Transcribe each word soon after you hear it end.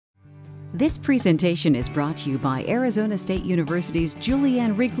This presentation is brought to you by Arizona State University's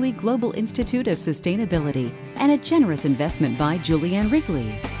Julianne Wrigley Global Institute of Sustainability and a generous investment by Julianne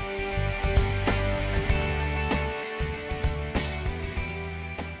Wrigley.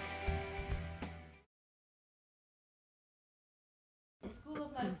 School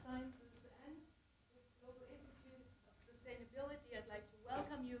of Life Sciences and the Global Institute of Sustainability, I'd like to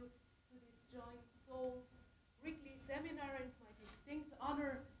welcome you to this joint Souls Wrigley seminar. It's my distinct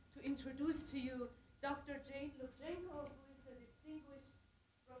honor to introduce to you Dr. Jane Lubchenco, who is a distinguished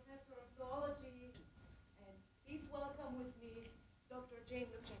professor of zoology. And please welcome with me Dr. Jane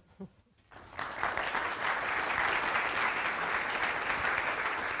Lubchenco.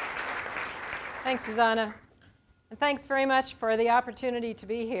 Thanks, Susanna. And thanks very much for the opportunity to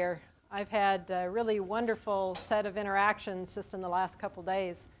be here. I've had a really wonderful set of interactions just in the last couple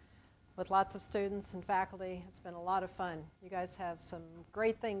days with lots of students and faculty. It's been a lot of fun. You guys have some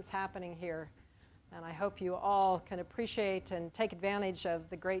great things happening here, and I hope you all can appreciate and take advantage of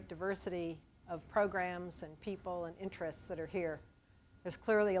the great diversity of programs and people and interests that are here. There's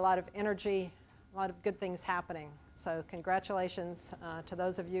clearly a lot of energy, a lot of good things happening. So congratulations to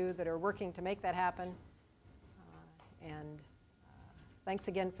those of you that are working to make that happen. And thanks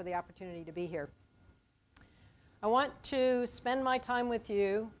again for the opportunity to be here. I want to spend my time with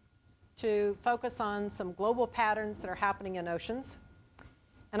you to focus on some global patterns that are happening in oceans.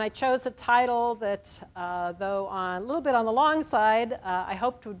 And I chose a title that, though a little bit on the long side, I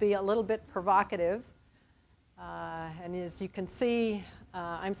hoped would be a little bit provocative. And as you can see,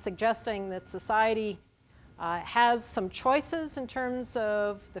 I'm suggesting that society has some choices in terms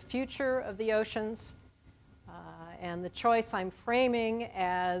of the future of the oceans. And the choice I'm framing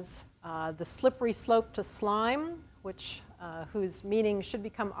as the slippery slope to slime, whose meaning should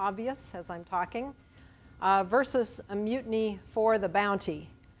become obvious as I'm talking, versus a mutiny for the bounty.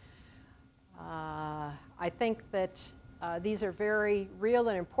 I think that these are very real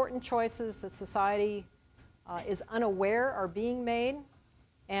and important choices that society is unaware are being made,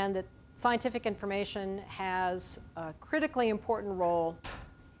 and that scientific information has a critically important role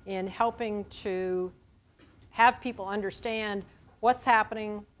in helping to have people understand what's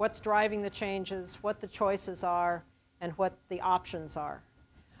happening, what's driving the changes, what the choices are, and what the options are.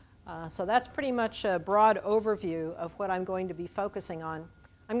 So that's pretty much a broad overview of what I'm going to be focusing on.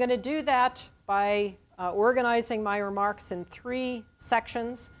 I'm going to do that by organizing my remarks in 3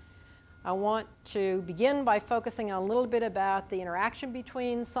 sections. I want to begin by focusing on a little bit about the interaction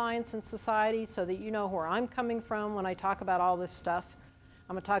between science and society so that you know where I'm coming from when I talk about all this stuff.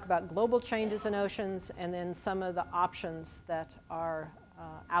 I'm going to talk about global changes in oceans and then some of the options that are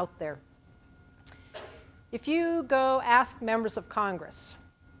out there. If you go ask members of Congress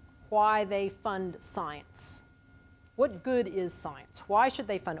why they fund science, what good is science? Why should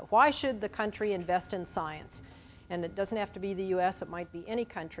they fund it? Why should the country invest in science? And it doesn't have to be the US, it might be any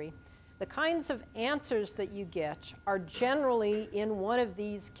country. The kinds of answers that you get are generally in one of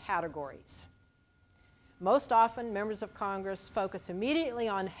these categories. Most often, members of Congress focus immediately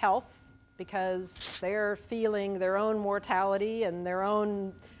on health because they're feeling their own mortality and their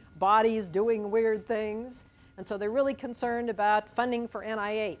own bodies doing weird things. And so they're really concerned about funding for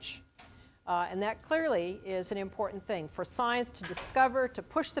NIH. And that clearly is an important thing for science to discover, to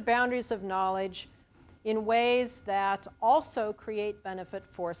push the boundaries of knowledge in ways that also create benefit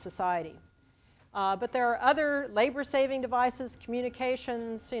for society. But there are other labor-saving devices,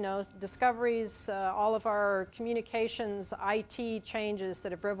 communications, discoveries, all of our communications, IT changes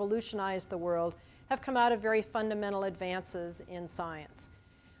that have revolutionized the world have come out of very fundamental advances in science.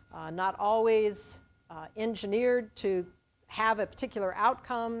 Not always engineered to have a particular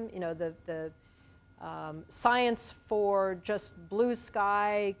outcome. The science for just blue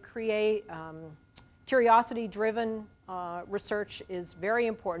sky, curiosity-driven research is very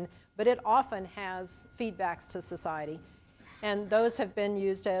important, but it often has feedbacks to society. And those have been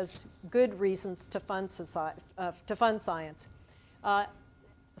used as good reasons to fund science.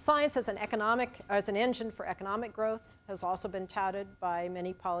 Science as an engine for economic growth has also been touted by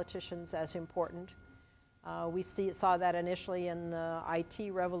many politicians as important. We saw that initially in the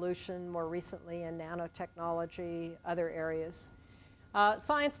IT revolution, more recently in nanotechnology, other areas.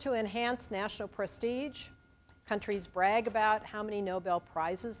 Science to enhance national prestige. Countries brag about how many Nobel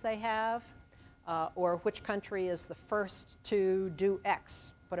Prizes they have, or which country is the first to do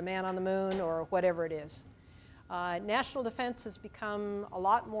X, put a man on the moon, or whatever it is. National defense has become a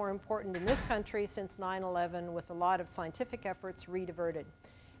lot more important in this country since 9/11, with a lot of scientific efforts rediverted.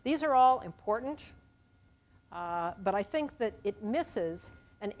 These are all important, but I think that it misses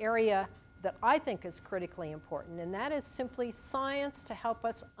an area that I think is critically important, and that is simply science to help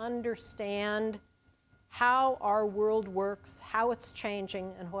us understand how our world works, how it's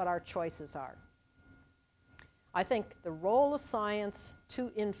changing, and what our choices are. I think the role of science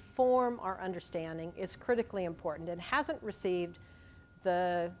to inform our understanding is critically important and hasn't received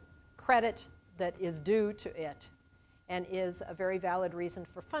the credit that is due to it, and is a very valid reason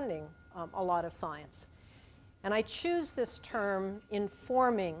for funding a lot of science. And I choose this term,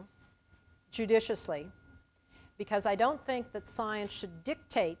 informing, judiciously, because I don't think that science should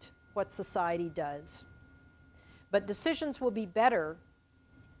dictate what society does. But decisions will be better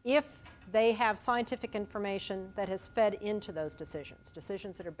if they have scientific information that has fed into those decisions,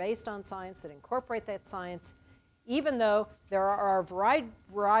 decisions that are based on science, that incorporate that science, even though there are a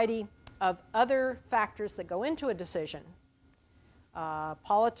variety of other factors that go into a decision.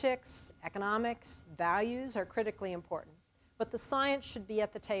 Politics, economics, values are critically important. But the science should be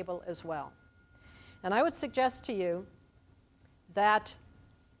at the table as well. And I would suggest to you that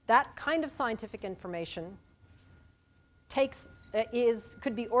that kind of scientific information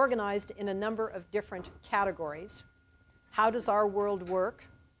could be organized in a number of different categories. How does our world work?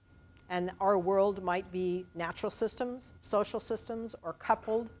 And our world might be natural systems, social systems, or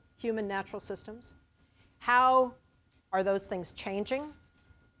coupled human natural systems. How are those things changing?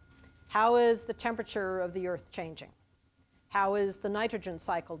 How is the temperature of the Earth changing? How is the nitrogen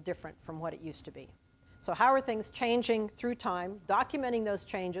cycle different from what it used to be? So how are things changing through time, documenting those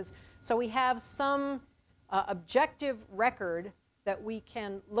changes, so we have some objective record that we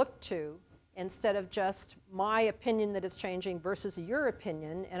can look to instead of just my opinion that is changing versus your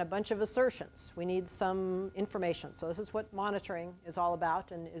opinion and a bunch of assertions. We need some information. So this is what monitoring is all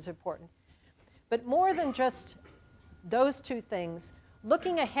about and is important. But more than just those two things,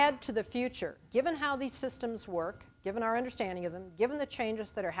 looking ahead to the future, given how these systems work, given our understanding of them, given the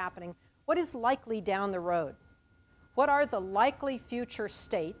changes that are happening, what is likely down the road? What are the likely future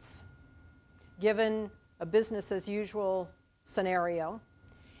states, given a business as usual scenario?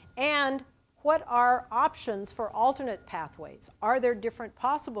 And what are options for alternate pathways? Are there different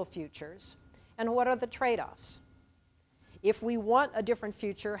possible futures? And what are the trade-offs? If we want a different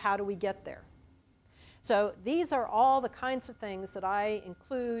future, how do we get there? So these are all the kinds of things that I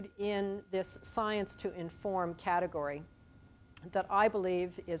include in this science to inform category that I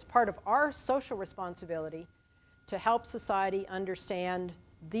believe is part of our social responsibility to help society understand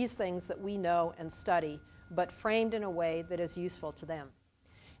these things that we know and study, but framed in a way that is useful to them.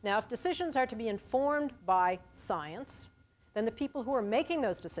 Now, if decisions are to be informed by science, then the people who are making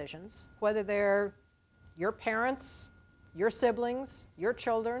those decisions, whether they're your parents, your siblings, your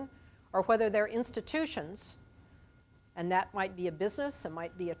children, or whether they're institutions, and that might be a business, it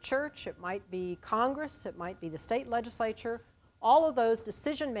might be a church, it might be Congress, it might be the state legislature, all of those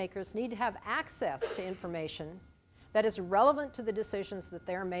decision makers need to have access to information that is relevant to the decisions that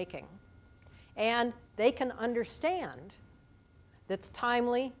they're making. And they can understand that's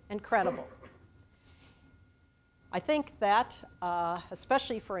timely and credible. I think that,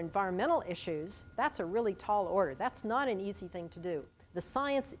 especially for environmental issues, that's a really tall order. That's not an easy thing to do. The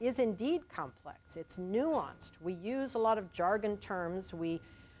science is indeed complex. It's nuanced. We use a lot of jargon terms. We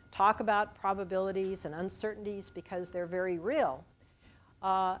talk about probabilities and uncertainties because they're very real.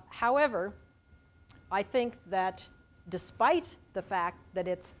 However, I think that despite the fact that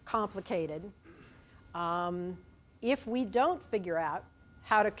it's complicated, if we don't figure out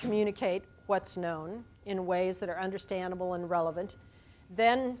how to communicate what's known in ways that are understandable and relevant,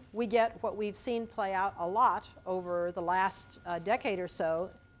 then we get what we've seen play out a lot over the last decade or so,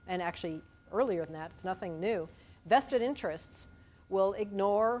 and actually earlier than that, it's nothing new. Vested interests will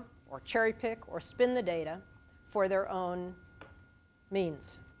ignore or cherry pick or spin the data for their own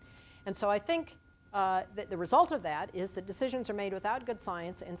means. And so I think that the result of that is that decisions are made without good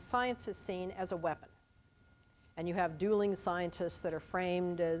science, and science is seen as a weapon. And you have dueling scientists that are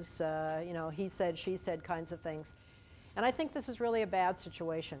framed as, you know, he said, she said kinds of things. And I think this is really a bad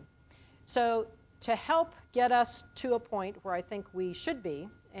situation. So to help get us to a point where I think we should be,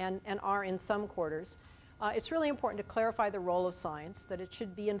 and are in some quarters, it's really important to clarify the role of science, that it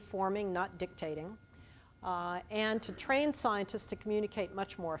should be informing, not dictating, and to train scientists to communicate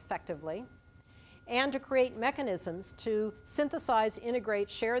much more effectively, and to create mechanisms to synthesize, integrate,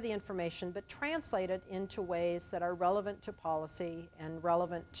 share the information, but translate it into ways that are relevant to policy and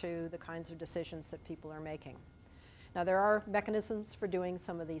relevant to the kinds of decisions that people are making. Now, there are mechanisms for doing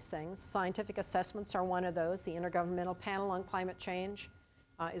some of these things. Scientific assessments are one of those. The Intergovernmental Panel on Climate Change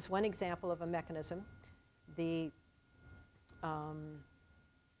is one example of a mechanism. The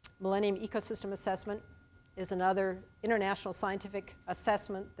Millennium Ecosystem Assessment is another international scientific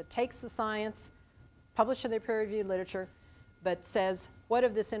assessment that takes the science, published in the peer-reviewed literature, but says what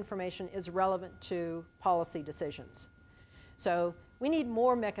of this information is relevant to policy decisions. So we need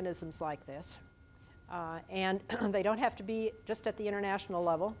more mechanisms like this. And they don't have to be just at the international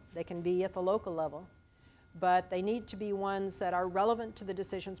level. They can be at the local level. But they need to be ones that are relevant to the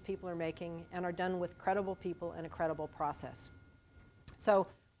decisions people are making and are done with credible people and a credible process. So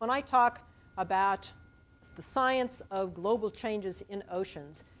when I talk about the science of global changes in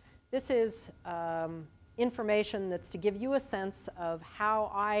oceans, this is information that's to give you a sense of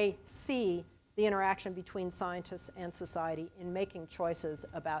how I see the interaction between scientists and society in making choices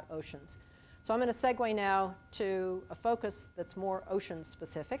about oceans. So I'm going to segue now to a focus that's more ocean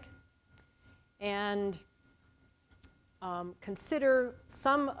specific and consider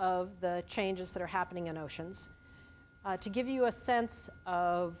some of the changes that are happening in oceans to give you a sense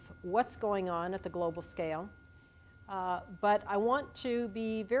of what's going on at the global scale. But I want to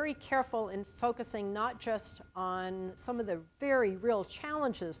be very careful in focusing not just on some of the very real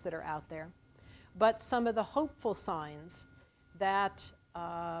challenges that are out there, but some of the hopeful signs that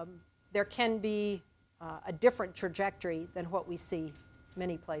there can be a different trajectory than what we see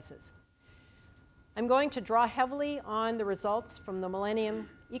many places. I'm going to draw heavily on the results from the Millennium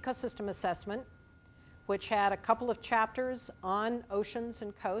Ecosystem Assessment, which had a couple of chapters on oceans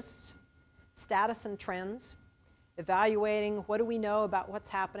and coasts, status and trends, evaluating what do we know about what's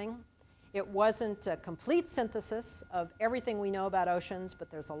happening. It wasn't a complete synthesis of everything we know about oceans, but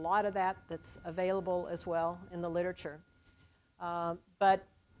there's a lot of that that's available as well in the literature. But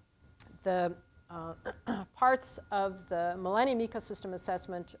the parts of the Millennium Ecosystem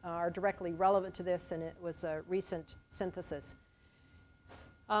Assessment are directly relevant to this, and it was a recent synthesis.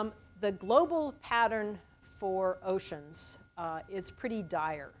 The global pattern for oceans is pretty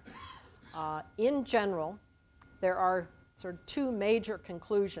dire. In general, there are sort of two major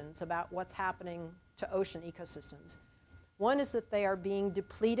conclusions about what's happening to ocean ecosystems. One is that they are being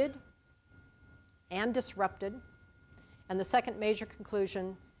depleted and disrupted, and the second major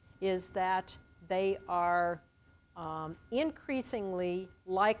conclusion is that they are increasingly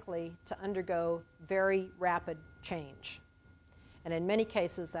likely to undergo very rapid change. And in many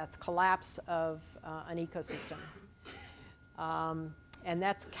cases, that's collapse of an ecosystem. And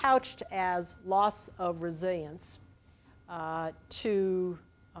that's couched as loss of resilience to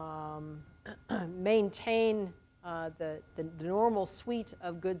maintain the normal suite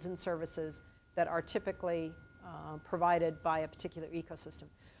of goods and services that are typically provided by a particular ecosystem.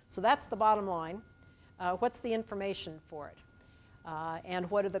 So that's the bottom line. What's the information for it? And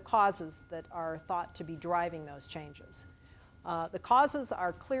what are the causes that are thought to be driving those changes? The causes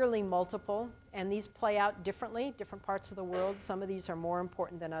are clearly multiple, and these play out differently, different parts of the world. Some of these are more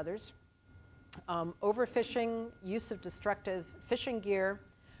important than others. Overfishing, use of destructive fishing gear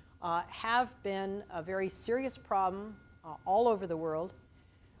have been a very serious problem all over the world.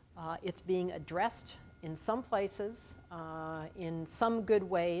 It's being addressed in some places, in some good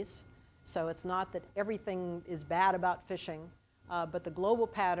ways. So it's not that everything is bad about fishing, but the global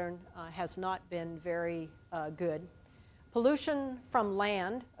pattern has not been very good. Pollution from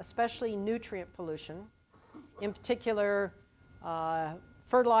land, especially nutrient pollution, in particular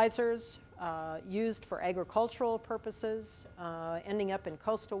fertilizers used for agricultural purposes, ending up in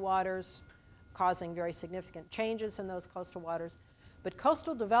coastal waters, causing very significant changes in those coastal waters. But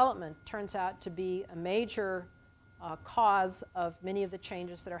coastal development turns out to be a major cause of many of the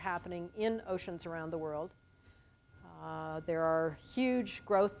changes that are happening in oceans around the world. There are huge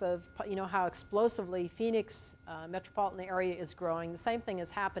growth of, you know, how explosively Phoenix metropolitan area is growing. The same thing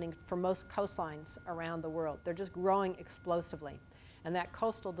is happening for most coastlines around the world. They're just growing explosively. And that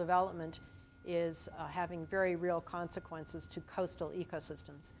coastal development is having very real consequences to coastal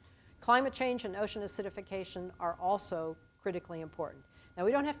ecosystems. Climate change and ocean acidification are also critically important. Now,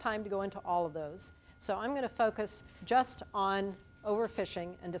 we don't have time to go into all of those, so I'm going to focus just on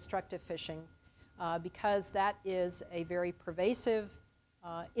overfishing and destructive fishing because that is a very pervasive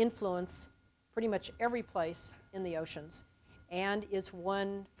influence pretty much every place in the oceans and is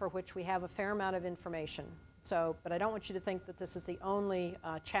one for which we have a fair amount of information. So, but I don't want you to think that this is the only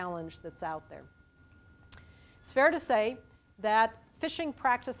challenge that's out there. It's fair to say that fishing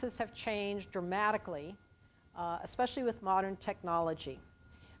practices have changed dramatically, especially with modern technology.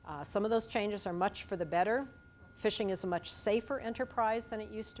 Some of those changes are much for the better. Fishing is a much safer enterprise than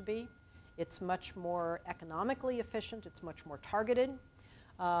it used to be. It's much more economically efficient. It's much more targeted.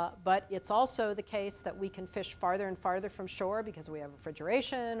 But it's also the case that we can fish farther and farther from shore because we have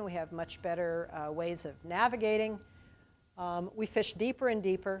refrigeration. We have much better ways of navigating. We fish deeper and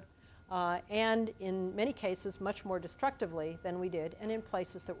deeper. and in many cases much more destructively than we did, and in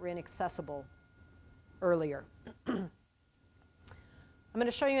places that were inaccessible earlier. I'm going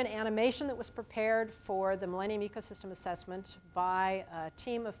to show you an animation that was prepared for the Millennium Ecosystem Assessment by a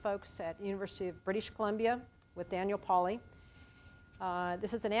team of folks at the University of British Columbia with Daniel Pauly.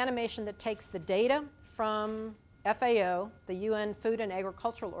 This is an animation that takes the data from FAO, the UN Food and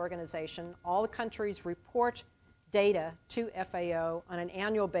Agricultural Organization. All the countries report data to FAO on an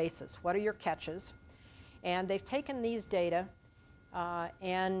annual basis. What are your catches? And they've taken these data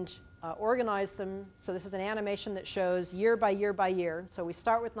and organized them. So this is an animation that shows year by year by year. So we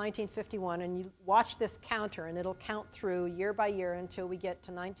start with 1951, and you watch this counter, and it'll count through year by year until we get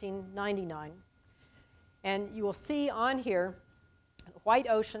to 1999. And you will see on here white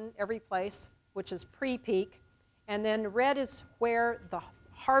ocean every place, which is pre-peak, and then red is where the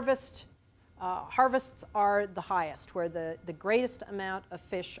harvests are the highest, where the greatest amount of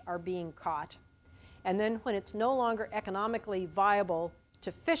fish are being caught. And then when it's no longer economically viable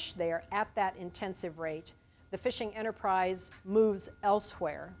to fish there at that intensive rate, the fishing enterprise moves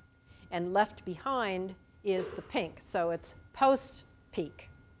elsewhere, and left behind is the pink. So it's post-peak,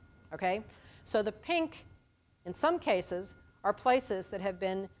 okay? So the pink, in some cases, are places that have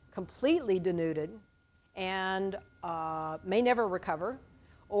been completely denuded and may never recover,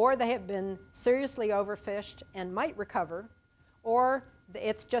 or they have been seriously overfished and might recover, or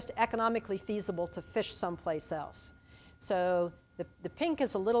it's just economically feasible to fish someplace else. So the pink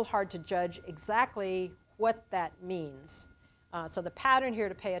is a little hard to judge exactly what that means. So the pattern here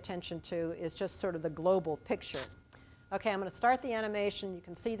to pay attention to is just sort of the global picture. Okay, I'm going to start the animation. You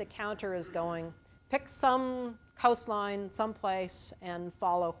can see the counter is going. Pick some coastline, someplace, and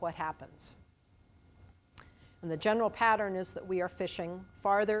follow what happens. And the general pattern is that we are fishing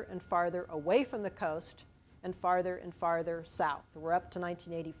farther and farther away from the coast and farther south. We're up to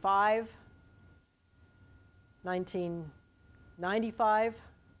 1985, 1995,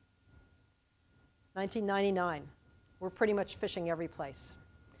 1999. We're pretty much fishing every place.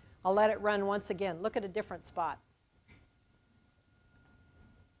 I'll let it run once again. Look at a different spot.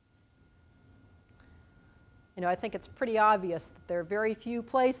 You know, I think it's pretty obvious that there are very few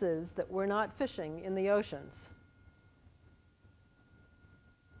places that we're not fishing in the oceans.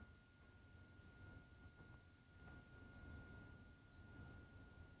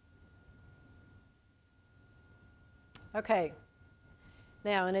 Okay.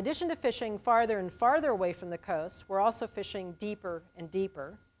 Now, in addition to fishing farther and farther away from the coast, we're also fishing deeper and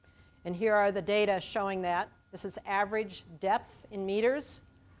deeper. And here are the data showing that. This is average depth in meters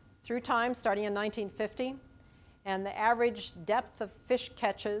through time, starting in 1950. And the average depth of fish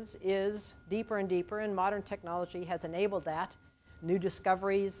catches is deeper and deeper, and modern technology has enabled that. New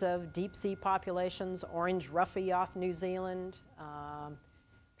discoveries of deep sea populations, orange roughy off New Zealand,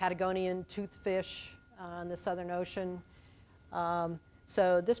 Patagonian toothfish in the Southern Ocean.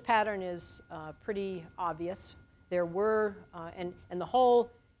 So this pattern is pretty obvious. There were, and the whole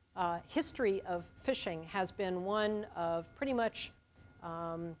history of fishing has been one of pretty much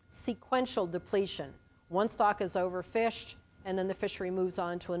sequential depletion. One stock is overfished, and then the fishery moves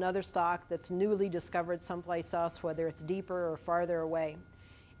on to another stock that's newly discovered someplace else, whether it's deeper or farther away.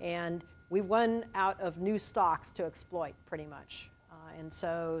 And we run out of new stocks to exploit, pretty much. And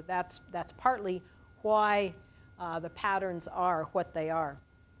so that's partly why the patterns are what they are.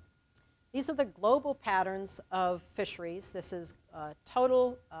 These are the global patterns of fisheries. This is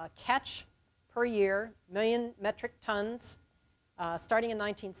total catch per year, million metric tons, starting in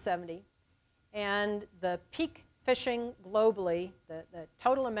 1970. And the peak fishing globally, the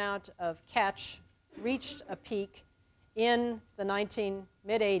total amount of catch reached a peak in the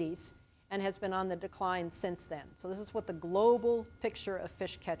mid-80s and has been on the decline since then. So this is what the global picture of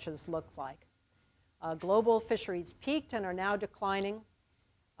fish catches looks like. Global fisheries peaked and are now declining.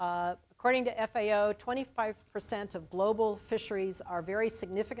 According to FAO, 25% of global fisheries are very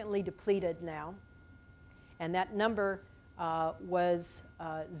significantly depleted now, and that number was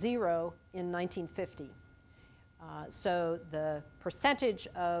 0 in 1950. So the percentage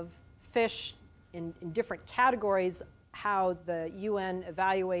of fish in different categories, how the UN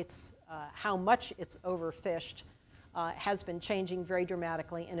evaluates how much it's overfished, has been changing very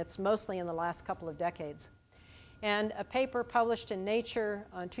dramatically, and it's mostly in the last couple of decades. And a paper published in Nature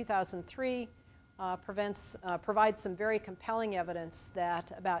in 2003 provides some very compelling evidence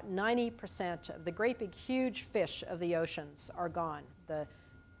that about 90% of the great big huge fish of the oceans are gone. The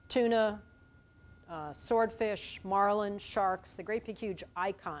tuna, swordfish, marlin, sharks, the great big huge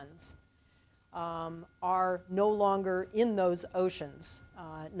icons are no longer in those oceans.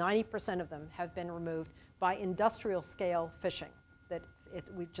 90% of them have been removed by industrial scale fishing. That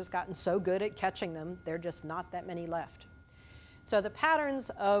we've just gotten so good at catching them, there are just not that many left. So the patterns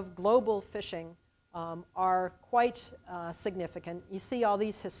of global fishing are quite significant. You see all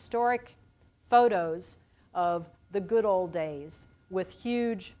these historic photos of the good old days with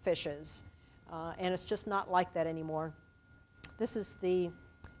huge fishes, and it's just not like that anymore. This is the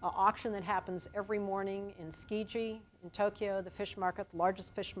auction that happens every morning in Tsukiji in Tokyo, the fish market, the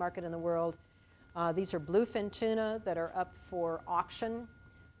largest fish market in the world. These are bluefin tuna that are up for auction.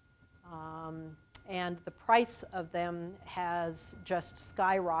 And the price of them has just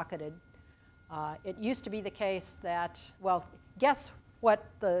skyrocketed. It used to be the case that, well, guess what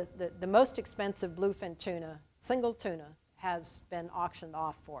the most expensive bluefin tuna, single tuna, has been auctioned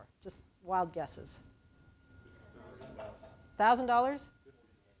off for? Just wild guesses. $1,000?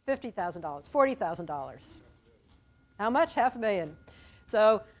 $50,000, $40,000. How much? $500,000.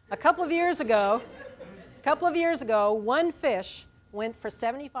 So a couple of years ago, one fish went for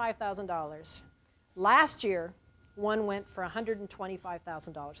 $75,000. Last year, one went for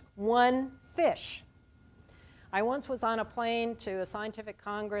 $125,000. One fish. I once was on a plane to a scientific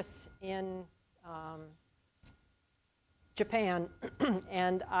congress in Japan,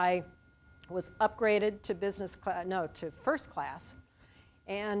 and I was upgraded to business class, no, to first class,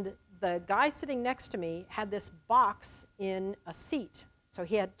 and the guy sitting next to me had this box in a seat. So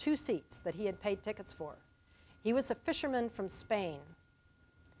he had 2 seats that he had paid tickets for. He was a fisherman from Spain,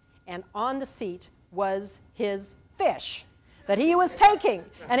 and on the seat was his fish that he was taking.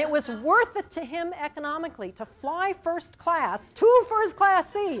 And it was worth it to him economically to fly first class, 2 first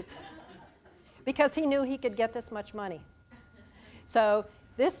class seats, because he knew he could get this much money. So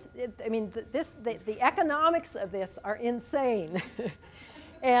this, I mean, the economics of this are insane.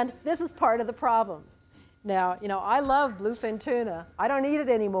 And this is part of the problem. Now, you know, I love bluefin tuna. I don't eat it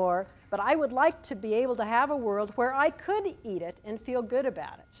anymore, but I would like to be able to have a world where I could eat it and feel good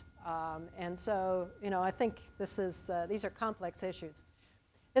about it. And so, you know, I think this is, these are complex issues.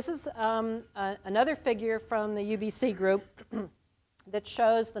 This is another figure from the UBC group that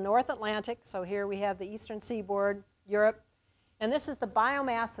shows the North Atlantic. So here we have the eastern seaboard, Europe. And this is the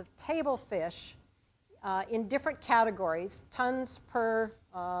biomass of table fish in different categories, tons per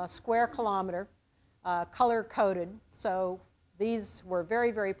square kilometer, color-coded. So these were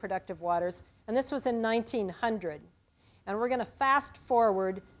very, very productive waters. And this was in 1900. And we're going to fast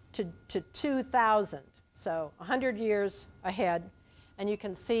forward to 2000, so 100 years ahead. And you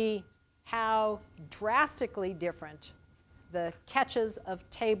can see how drastically different the catches of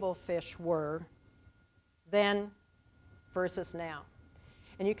table fish were then versus now.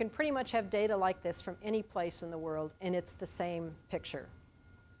 And you can pretty much have data like this from any place in the world, and it's the same picture.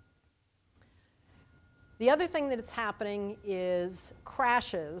 The other thing that is happening is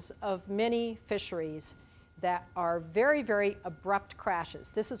crashes of many fisheries that are very, very abrupt crashes.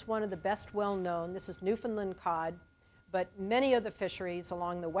 This is one of the best well-known. This is Newfoundland cod, but many of the fisheries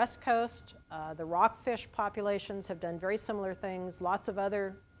along the west coast, the rockfish populations have done very similar things, lots of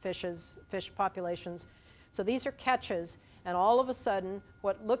other fish populations. So these are catches, and all of a sudden,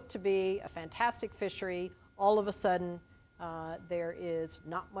 what looked to be a fantastic fishery, all of a sudden, there is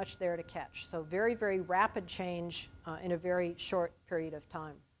not much there to catch. So very, very rapid change in a very short period of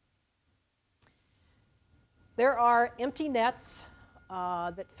time. There are empty nets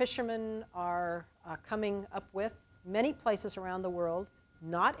that fishermen are coming up with many places around the world.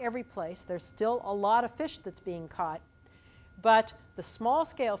 Not every place. There's still a lot of fish that's being caught. But the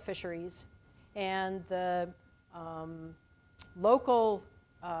small-scale fisheries and the local,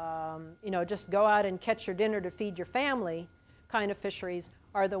 you know, just go out and catch your dinner to feed your family kind of fisheries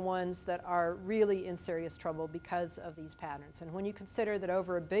are the ones that are really in serious trouble because of these patterns. And when you consider that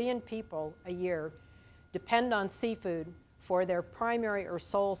over 1 billion people a year depend on seafood for their primary or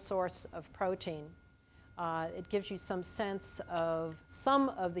sole source of protein, it gives you some sense of some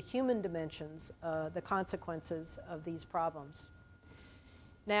of the human dimensions, the consequences of these problems.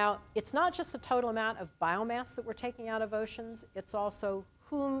 Now, it's not just the total amount of biomass that we're taking out of oceans, it's also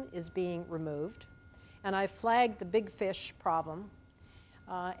whom is being removed. And I flagged the big fish problem.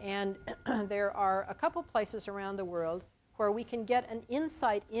 And there are a couple places around the world where we can get an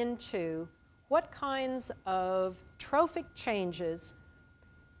insight into what kinds of trophic changes,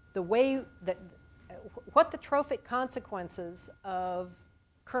 what the trophic consequences of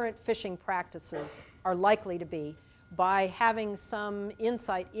current fishing practices are likely to be by having some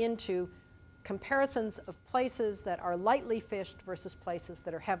insight into comparisons of places that are lightly fished versus places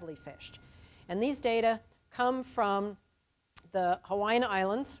that are heavily fished. And these data come from the Hawaiian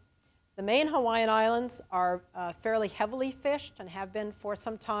Islands. The main Hawaiian Islands are fairly heavily fished and have been for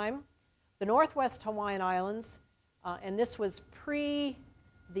some time. The Northwest Hawaiian Islands And this was pre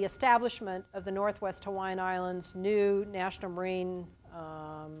the establishment of the Northwest Hawaiian Islands new National Marine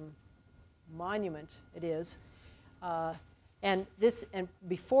Monument, it is. And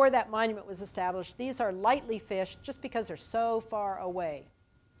before that monument was established, these are lightly fished just because they're so far away.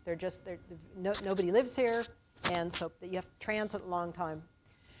 Nobody lives here, and so you have to transit a long time.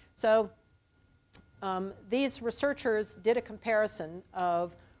 So these researchers did a comparison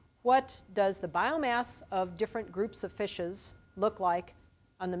of what does the biomass of different groups of fishes look like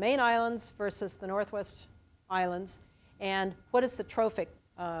on the main islands versus the Northwest Islands, and what does the trophic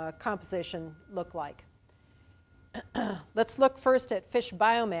composition look like. Let's look first at fish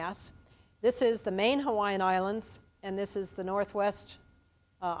biomass. This is the main Hawaiian Islands, and this is the Northwest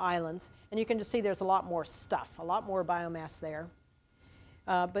Islands. And you can just see there's a lot more stuff, a lot more biomass there.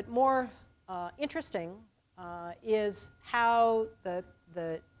 But more interesting is how the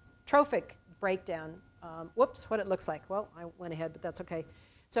trophic breakdown, whoops, what it looks like. Well, I went ahead, but that's okay.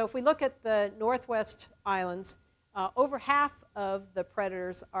 So if we look at the Northwest Islands, over half of the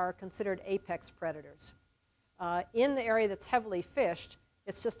predators are considered apex predators. In the area that's heavily fished,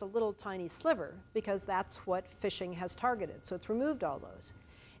 it's just a little tiny sliver because that's what fishing has targeted. So it's removed all those.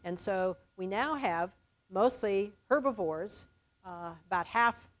 And so we now have mostly herbivores, about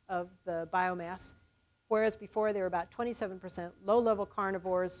half of the biomass, whereas before they were about 27%, low-level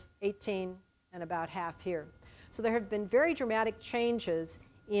carnivores, 18, and about half here. So there have been very dramatic changes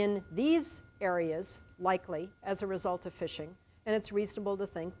in these areas, likely, as a result of fishing. And it's reasonable to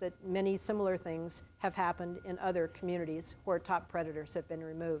think that many similar things have happened in other communities where top predators have been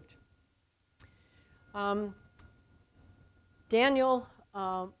removed. Daniel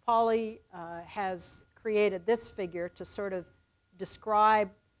Pauly has created this figure to sort of describe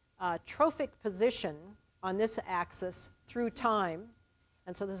trophic position on this axis through time.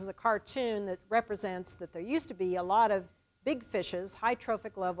 And so this is a cartoon that represents that there used to be a lot of big fishes, high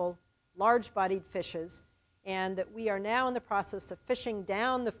trophic level, large-bodied fishes, and that we are now in the process of fishing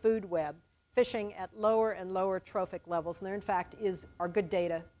down the food web, fishing at lower and lower trophic levels. And there, in fact, are good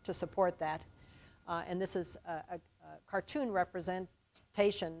data to support that. And this is a cartoon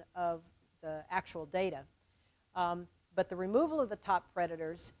representation of the actual data. But the removal of the top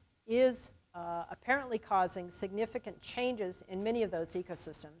predators is apparently causing significant changes in many of those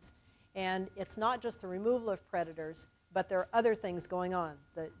ecosystems. And it's not just the removal of predators, but there are other things going on.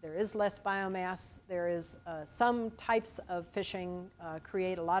 There is less biomass. There is some types of fishing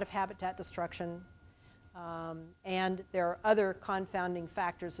create a lot of habitat destruction. And there are other confounding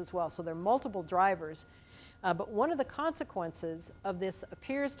factors as well. So there are multiple drivers. But one of the consequences of this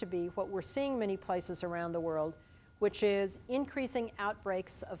appears to be what we're seeing many places around the world, which is increasing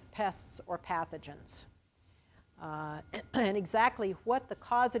outbreaks of pests or pathogens. And exactly what the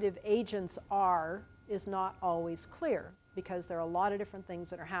causative agents are is not always clear because there are a lot of different things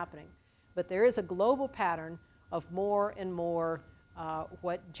that are happening. But there is a global pattern of more and more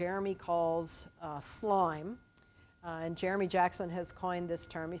what Jeremy calls slime. And Jeremy Jackson has coined this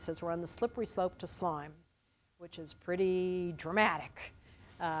term. He says we're on the slippery slope to slime, which is pretty dramatic.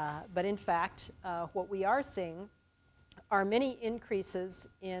 But in fact, what we are seeing are many increases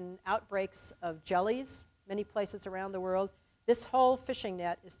in outbreaks of jellies, many places around the world. This whole fishing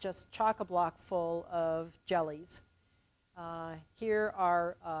net is just chock-a-block full of jellies. Here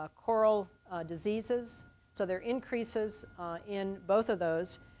are coral diseases. So there are increases in both of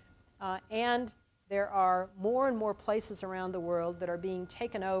those. And there are more and more places around the world that are being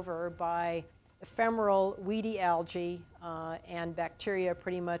taken over by ephemeral weedy algae and bacteria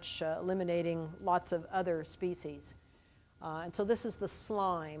pretty much eliminating lots of other species. And so this is the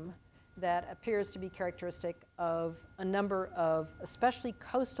slime that appears to be characteristic of a number of especially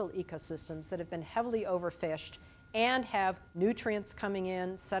coastal ecosystems that have been heavily overfished and have nutrients coming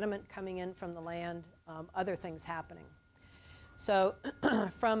in, sediment coming in from the land, other things happening. So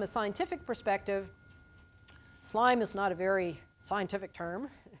from a scientific perspective, slime is not a very scientific term.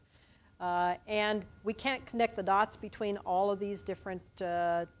 And we can't connect the dots between all of these different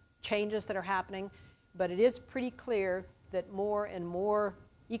changes that are happening, but it is pretty clear that more and more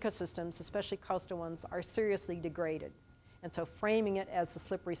ecosystems, especially coastal ones, are seriously degraded. And so framing it as the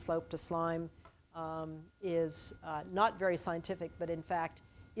slippery slope to slime is not very scientific, but in fact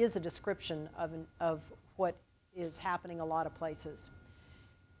is a description of what is happening a lot of places.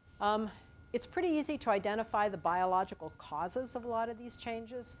 It's pretty easy to identify the biological causes of a lot of these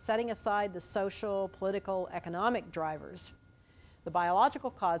changes, setting aside the social, political, economic drivers. The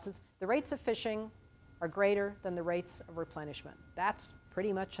biological causes, the rates of fishing are greater than the rates of replenishment. That's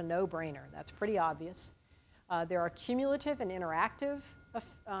pretty much a no-brainer. That's pretty obvious. There are cumulative and interactive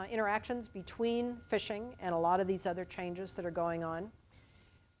interactions between fishing and a lot of these other changes that are going on.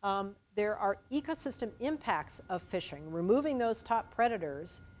 There are ecosystem impacts of fishing. Removing those top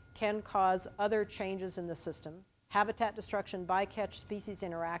predators can cause other changes in the system. Habitat destruction, bycatch species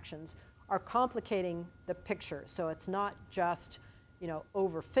interactions are complicating the picture. So it's not just, you know,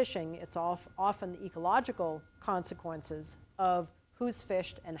 overfishing, it's often the ecological consequences of who's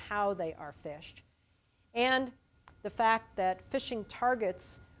fished and how they are fished. And the fact that fishing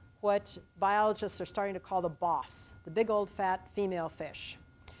targets what biologists are starting to call the BOFs, the big old fat female fish.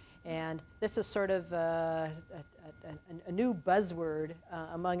 And this is sort of a new buzzword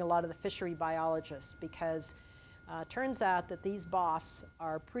among a lot of the fishery biologists, because turns out that these BOFs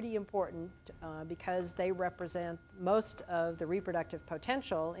are pretty important because they represent most of the reproductive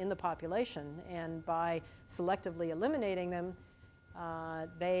potential in the population, and by selectively eliminating them,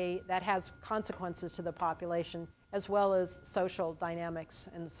 that has consequences to the population as well as social dynamics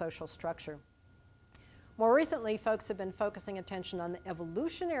and social structure. More recently, folks have been focusing attention on the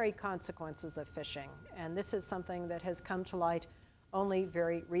evolutionary consequences of fishing, and this is something that has come to light only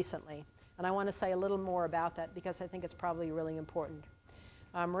very recently. And I want to say a little more about that because I think it's probably really important.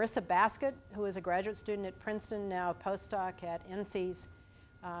 Marissa Baskett, who is a graduate student at Princeton, now a postdoc at NCEAS,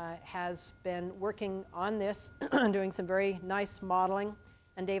 has been working on this, doing some very nice modeling.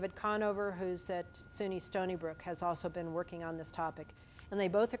 And David Conover, who's at SUNY Stony Brook, has also been working on this topic. And they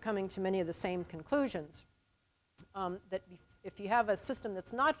both are coming to many of the same conclusions. That if you have a system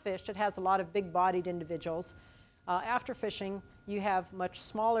that's not fished, it has a lot of big-bodied individuals. After fishing, you have much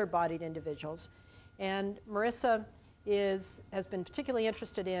smaller-bodied individuals. And Marissa has been particularly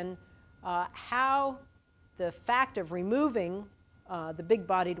interested in how the fact of removing the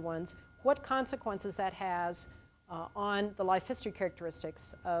big-bodied ones, what consequences that has on the life history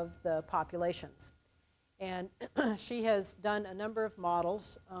characteristics of the populations. And she has done a number of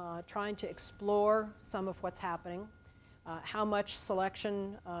models trying to explore some of what's happening, how much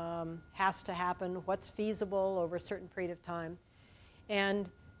selection has to happen, what's feasible over a certain period of time. And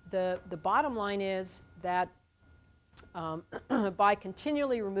the bottom line is that by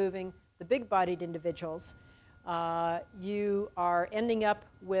continually removing the big-bodied individuals, you are ending up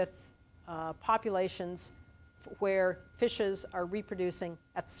with populations where fishes are reproducing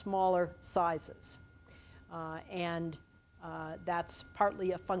at smaller sizes. And that's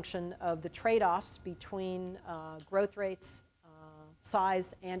partly a function of the trade-offs between growth rates,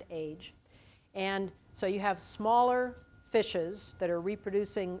 size, and age. And so you have smaller fishes that are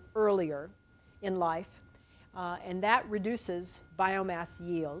reproducing earlier in life, and that reduces biomass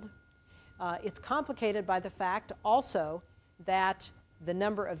yield. It's complicated by the fact also that the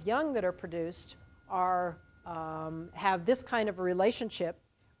number of young that are produced have this kind of a relationship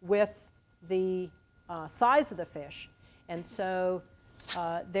with the size of the fish. And so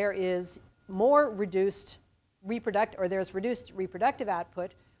there is reduced reproductive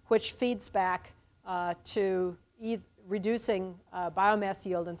output, which feeds back to reducing biomass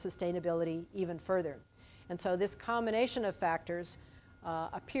yield and sustainability even further. And so this combination of factors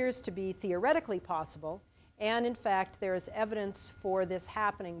appears to be theoretically possible, and in fact there is evidence for this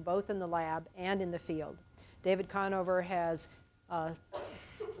happening both in the lab and in the field. David Conover has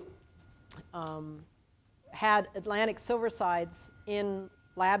had Atlantic silversides in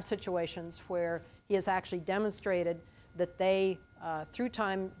lab situations where he has actually demonstrated that they, through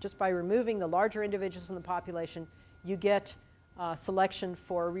time, just by removing the larger individuals in the population, you get selection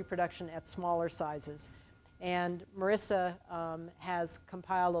for reproduction at smaller sizes. And Marissa has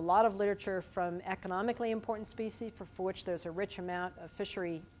compiled a lot of literature from economically important species for which there's a rich amount of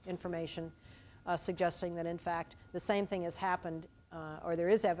fishery information suggesting that, in fact, the same thing has happened, or there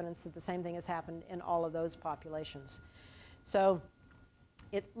is evidence that the same thing has happened in all of those populations. So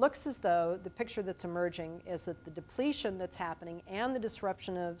it looks as though the picture that's emerging is that the depletion that's happening and the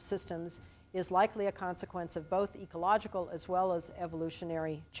disruption of systems is likely a consequence of both ecological as well as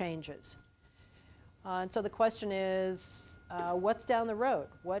evolutionary changes. And so the question is, what's down the road?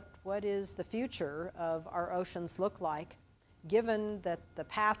 What is the future of our oceans look like, given that the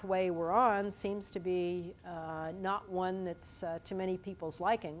pathway we're on seems to be not one that's to many people's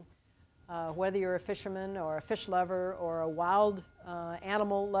liking, whether you're a fisherman or a fish lover or a wild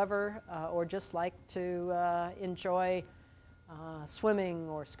animal lover or just like to enjoy swimming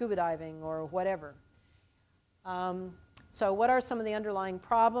or scuba diving or whatever. So what are some of the underlying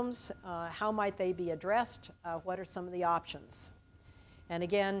problems? How might they be addressed? What are some of the options? And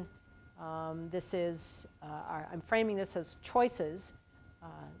again, this is, I'm framing this as choices,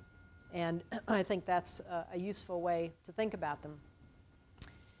 and I think that's a useful way to think about them.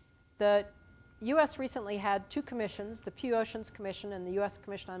 The U.S. recently had two commissions, the Pew Oceans Commission and the U.S.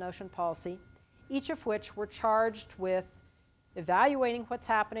 Commission on Ocean Policy, each of which were charged with evaluating what's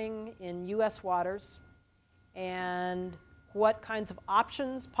happening in U.S. waters and what kinds of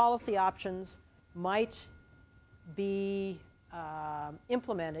options, policy options, might be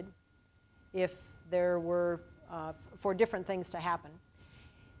implemented if there were, for different things to happen.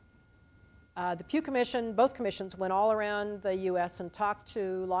 The Pew Commission, both commissions, went all around the U.S. and talked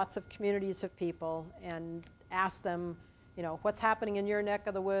to lots of communities of people and asked them, you know, what's happening in your neck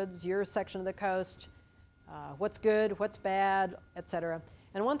of the woods, your section of the coast, what's good, what's bad, et cetera.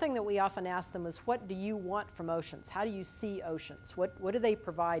 And one thing that we often ask them is, what do you want from oceans? How do you see oceans? What do they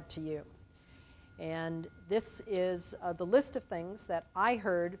provide to you? And this is the list of things that I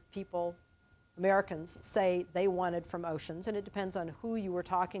heard people, Americans, say they wanted from oceans, and it depends on who you were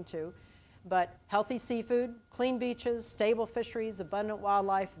talking to. But healthy seafood, clean beaches, stable fisheries, abundant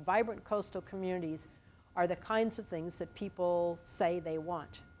wildlife, vibrant coastal communities are the kinds of things that people say they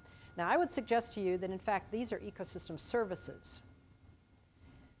want. Now, I would suggest to you that, in fact, these are ecosystem services.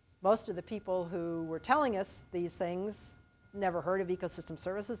 Most of the people who were telling us these things never heard of ecosystem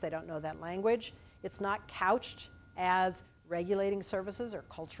services. They don't know that language. It's not couched as regulating services or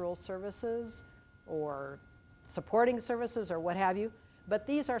cultural services or supporting services or what have you. But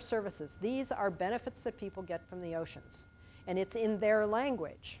these are services. These are benefits that people get from the oceans. And it's in their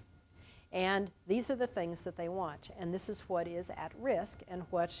language. And these are the things that they want. And this is what is at risk and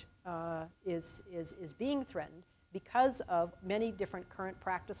what is being threatened because of many different current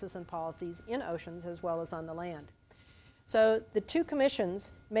practices and policies in oceans as well as on the land. So the two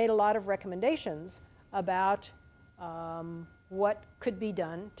commissions made a lot of recommendations about what could be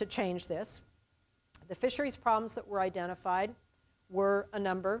done to change this. The fisheries problems that were identified were a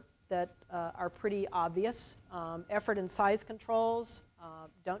number that are pretty obvious. Effort and size controls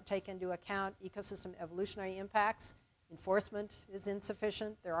don't take into account ecosystem evolutionary impacts. Enforcement is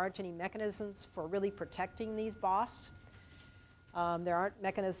insufficient. There aren't any mechanisms for really protecting these BOFs. There aren't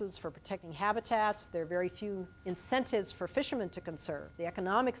mechanisms for protecting habitats. There are very few incentives for fishermen to conserve. The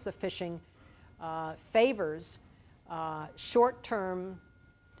economics of fishing favors short-term,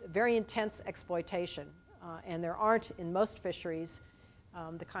 very intense exploitation. And there aren't, in most fisheries,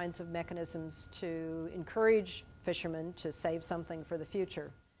 the kinds of mechanisms to encourage fishermen to save something for the future.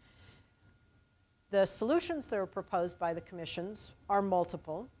 The solutions that are proposed by the commissions are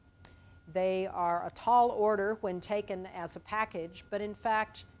multiple. They are a tall order when taken as a package, but in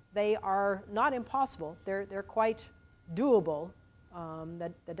fact, they are not impossible. They're quite doable.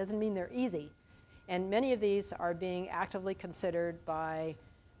 That doesn't mean they're easy. And many of these are being actively considered by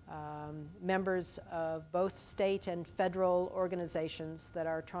members of both state and federal organizations that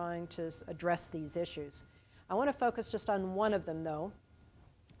are trying to address these issues. I want to focus just on one of them, though,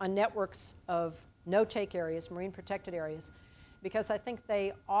 on networks of no-take areas, marine protected areas, because I think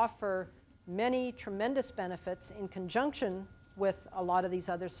they offer many tremendous benefits in conjunction with a lot of these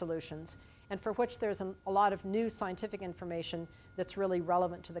other solutions, and for which there's a lot of new scientific information that's really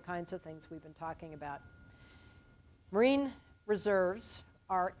relevant to the kinds of things we've been talking about. Marine reserves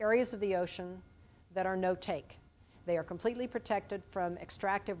are areas of the ocean that are no-take. They are completely protected from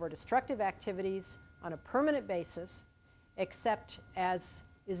extractive or destructive activities on a permanent basis, except as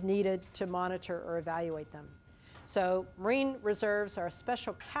is needed to monitor or evaluate them. So marine reserves are a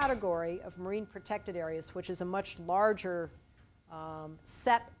special category of marine protected areas, which is a much larger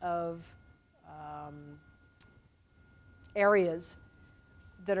set of areas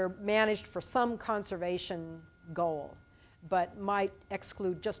that are managed for some conservation goal, but might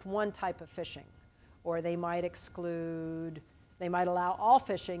exclude just one type of fishing. Or they might allow all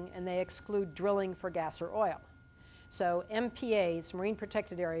fishing and they exclude drilling for gas or oil. So MPAs, marine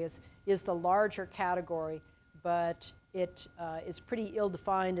protected areas, is the larger category, but it is pretty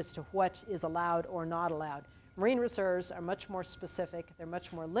ill-defined as to what is allowed or not allowed. Marine reserves are much more specific. They're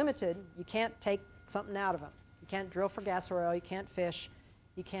much more limited. You can't take something out of them. You can't drill for gas or oil. You can't fish.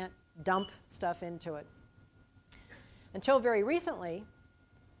 You can't dump stuff into it. Until very recently,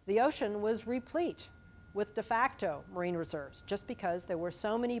 the ocean was replete with de facto marine reserves, just because there were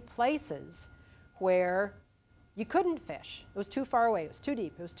so many places where you couldn't fish. It was too far away. It was too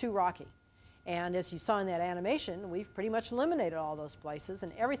deep. It was too rocky. And as you saw in that animation, we've pretty much eliminated all those places,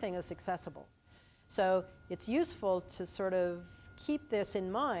 and everything is accessible. So it's useful to sort of keep this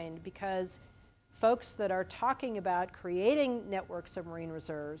in mind, because folks that are talking about creating networks of marine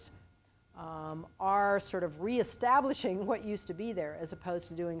reserves are sort of reestablishing what used to be there, as opposed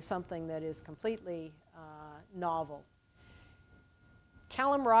to doing something that is completely novel.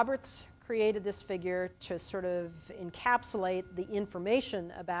 Callum Roberts created this figure to sort of encapsulate the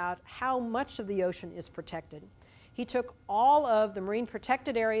information about how much of the ocean is protected. He took all of the marine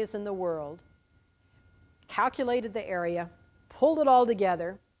protected areas in the world, calculated the area, pulled it all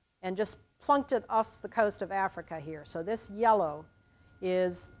together, and just plunked it off the coast of Africa here. So this yellow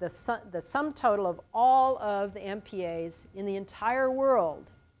is the sum total of all of the MPAs in the entire world,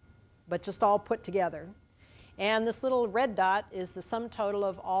 but just all put together. And this little red dot is the sum total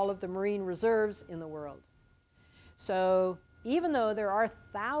of all of the marine reserves in the world. So even though there are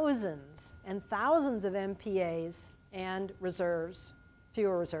thousands and thousands of MPAs and reserves,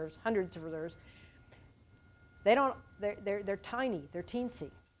 fewer reserves, hundreds of reserves, they're tiny, they're teensy.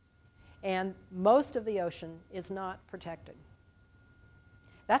 And most of the ocean is not protected.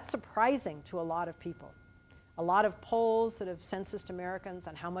 That's surprising to a lot of people. A lot of polls that have censused Americans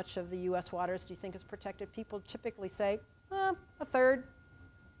on how much of the US waters do you think is protected, people typically say, a third,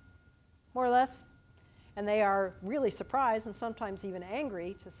 more or less. And they are really surprised and sometimes even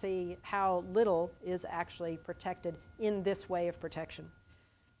angry to see how little is actually protected in this way of protection.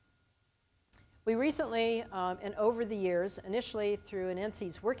 We recently, and over the years, initially through an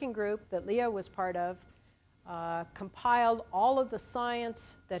NC's working group that Leah was part of, compiled all of the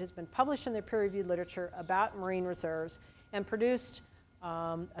science that has been published in the peer-reviewed literature about marine reserves and produced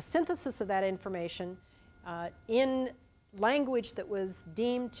a synthesis of that information in language that was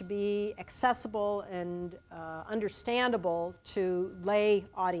deemed to be accessible and understandable to lay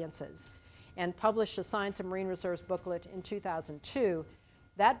audiences, and published a Science of Marine Reserves booklet in 2002.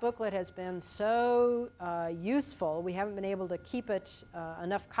 That booklet has been so useful. We haven't been able to keep it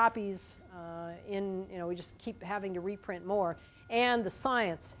enough copies we just keep having to reprint more. And the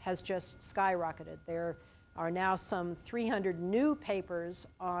science has just skyrocketed. There are now some 300 new papers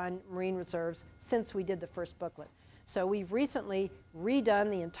on marine reserves since we did the first booklet. So we've recently redone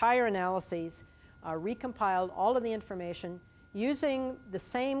the entire analyses, recompiled all of the information using the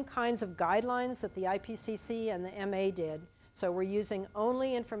same kinds of guidelines that the IPCC and the MA did. So we're using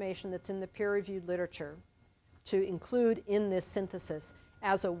only information that's in the peer-reviewed literature to include in this synthesis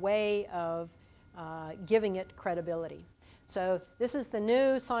as a way of giving it credibility. So this is the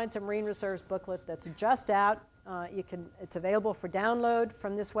new Science of Marine Reserves booklet that's just out. It's available for download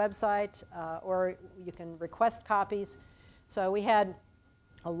from this website, or you can request copies. So we had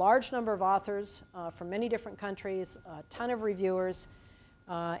a large number of authors from many different countries, a ton of reviewers,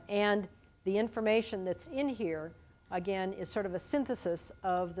 and the information that's in here, again, is sort of a synthesis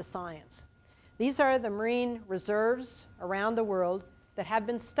of the science. These are the marine reserves around the world that have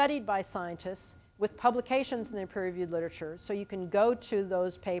been studied by scientists with publications in their peer-reviewed literature. So you can go to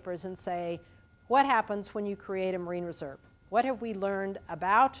those papers and say, what happens when you create a marine reserve? What have we learned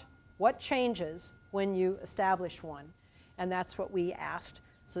about what changes when you establish one? And that's what we asked.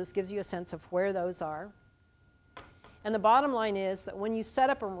 So this gives you a sense of where those are. And the bottom line is that when you set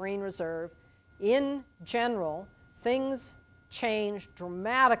up a marine reserve, in general, things change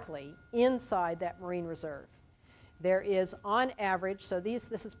dramatically inside that marine reserve. There is, on average, so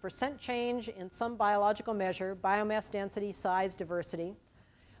this is percent change in some biological measure, biomass density, size, diversity.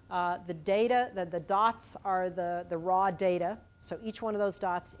 The data, the dots are the raw data. So each one of those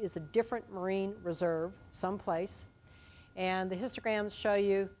dots is a different marine reserve someplace. And the histograms show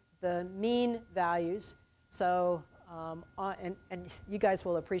you the mean values. So, and you guys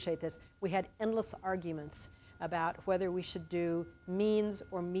will appreciate this. We had endless arguments about whether we should do means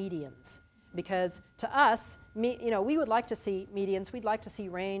or medians. Because to us, we would like to see medians. We'd like to see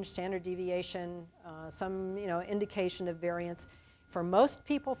range, standard deviation, some indication of variance. For most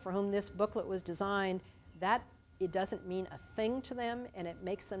people for whom this booklet was designed, it doesn't mean a thing to them, and it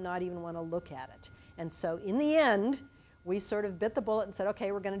makes them not even want to look at it. And so in the end, we sort of bit the bullet and said,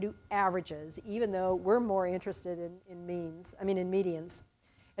 okay, we're going to do averages, even though we're more interested in medians.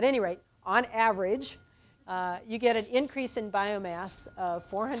 At any rate, on average, you get an increase in biomass of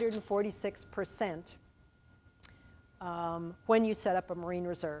 446% when you set up a marine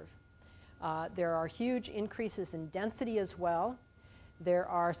reserve. There are huge increases in density as well. There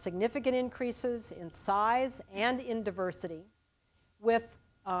are significant increases in size and in diversity, with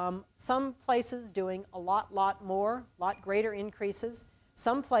some places doing a lot more, lot greater increases,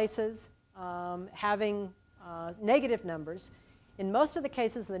 some places having negative numbers. In most of the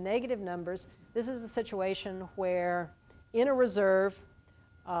cases, the negative numbers, this is a situation where in a reserve,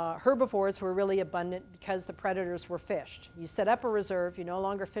 herbivores were really abundant because the predators were fished. You set up a reserve, you're no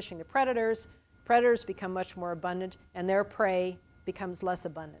longer fishing the predators, predators become much more abundant, and their prey becomes less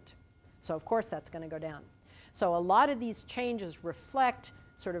abundant. So of course that's going to go down. So a lot of these changes reflect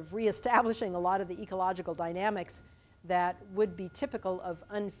sort of reestablishing a lot of the ecological dynamics that would be typical of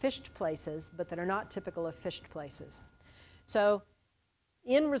unfished places, but that are not typical of fished places. So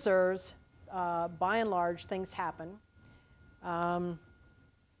in reserves, by and large, things happen.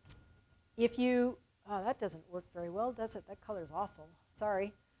 If you, oh, that doesn't work very well, does it? That color's awful.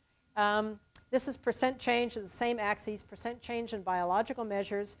 Sorry. This is percent change of the same axes, percent change in biological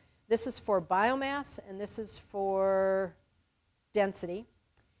measures. This is for biomass, and this is for density.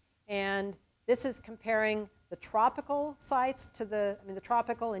 And this is comparing the tropical sites to the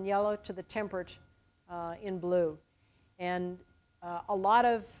tropical in yellow to the temperate in blue. And a lot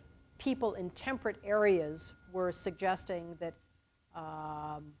of people in temperate areas were suggesting that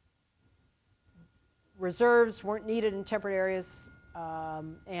reserves weren't needed in temperate areas,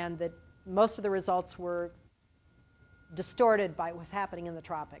 and that most of the results were distorted by what's happening in the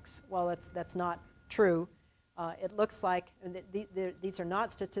tropics. Well, that's not true. It looks like, and these are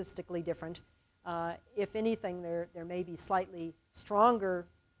not statistically different. If anything, there may be slightly stronger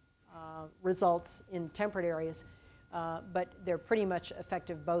results in temperate areas, but they're pretty much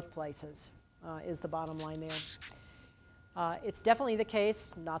effective both places, is the bottom line there. It's definitely the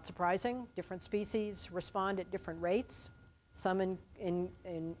case, not surprising, different species respond at different rates. Some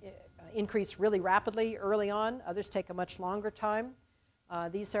increase really rapidly early on, others take a much longer time.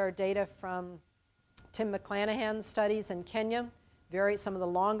 These are data from Tim McClanahan's studies in Kenya, some of the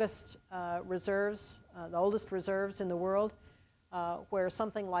longest reserves, the oldest reserves in the world, where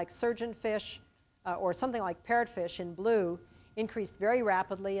something like surgeonfish or something like parrotfish in blue increased very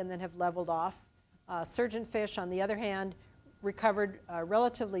rapidly and then have leveled off. Surgeonfish, on the other hand, recovered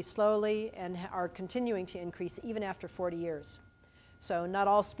relatively slowly and are continuing to increase even after 40 years. So not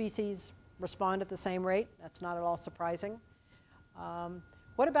all species respond at the same rate. That's not at all surprising.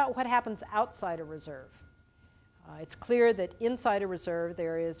 What about what happens outside a reserve? It's clear that inside a reserve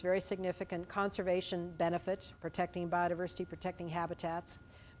there is very significant conservation benefit, protecting biodiversity, protecting habitats,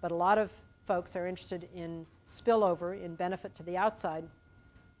 but a lot of folks are interested in spillover, in benefit to the outside.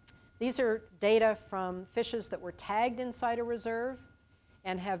 These are data from fishes that were tagged inside a reserve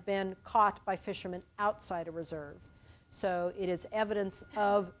and have been caught by fishermen outside a reserve. So it is evidence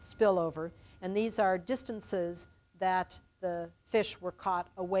of spillover, and these are distances that the fish were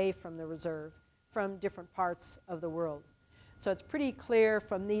caught away from the reserve from different parts of the world. So it's pretty clear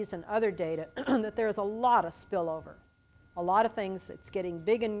from these and other data that there is a lot of spillover. A lot of things, it's getting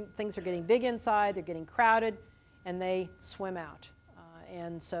big, and things are getting big inside, they're getting crowded, and they swim out.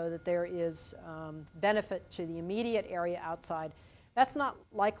 And so that there is benefit to the immediate area outside. That's not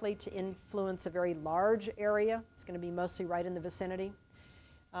likely to influence a very large area. It's going to be mostly right in the vicinity.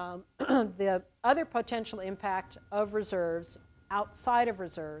 The other potential impact of reserves outside of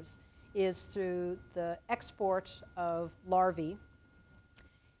reserves is through the export of larvae.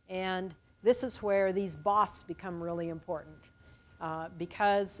 And this is where these BOFs become really important.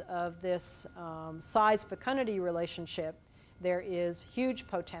 Because of this size-fecundity relationship, there is huge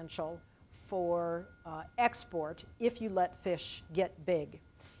potential for export if you let fish get big.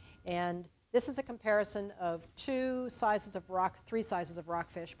 And this is a comparison of three sizes of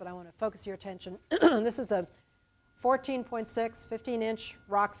rockfish, but I want to focus your attention. This is a 14.6, 15-inch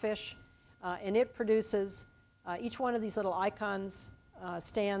rockfish, and it produces, each one of these little icons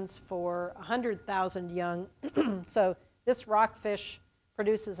stands for 100,000 young. So this rockfish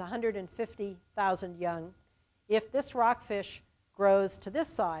produces 150,000 young. If this rockfish grows to this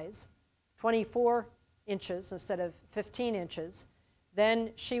size, 24 inches instead of 15 inches,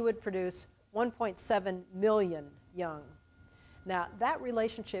 then she would produce 1.7 million young. Now, that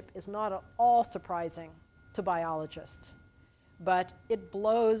relationship is not at all surprising to biologists, but it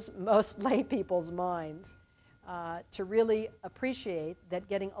blows most lay people's minds to really appreciate that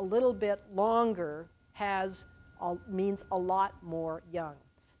getting a little bit longer means a lot more young.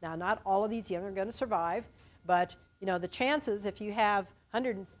 Now, not all of these young are going to survive, but you know, the chances, if you have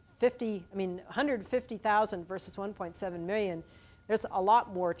 150,000 versus 1.7 million, there's a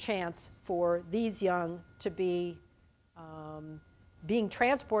lot more chance for these young to be being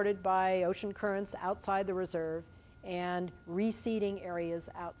transported by ocean currents outside the reserve and reseeding areas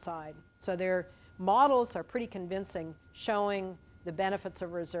outside. So their models are pretty convincing, showing the benefits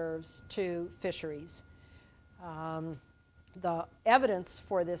of reserves to fisheries. The evidence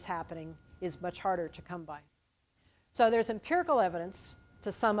for this happening is much harder to come by. So there's empirical evidence,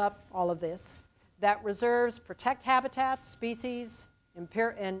 to sum up all of this, that reserves protect habitats, species, and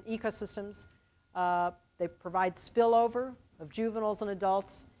ecosystems. They provide spillover of juveniles and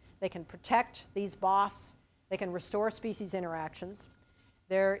adults. They can protect these BOFs. They can restore species interactions.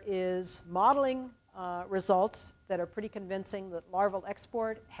 There is modeling results that are pretty convincing that larval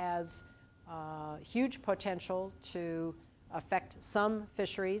export has huge potential to affect some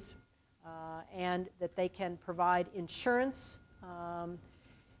fisheries, and that they can provide insurance.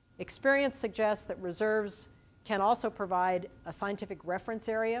 Experience suggests that reserves can also provide a scientific reference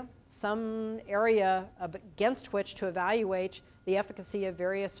area, some area against which to evaluate the efficacy of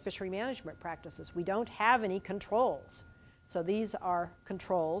various fishery management practices. We don't have any controls, so these are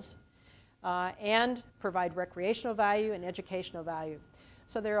controls, and provide recreational value and educational value.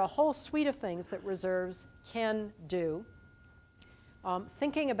 So there are a whole suite of things that reserves can do.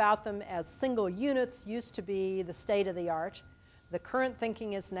 Thinking about them as single units used to be the state of the art. The current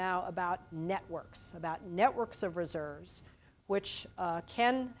thinking is now about networks of reserves, which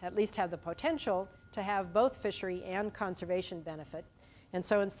can at least have the potential to have both fishery and conservation benefit. And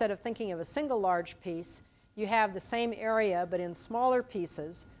so instead of thinking of a single large piece, you have the same area but in smaller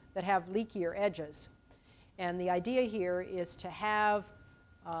pieces that have leakier edges. And the idea here is to have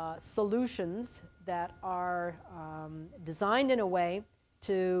solutions that are designed in a way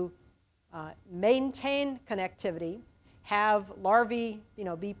to maintain connectivity, have larvae,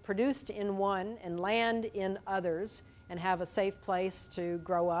 be produced in one and land in others and have a safe place to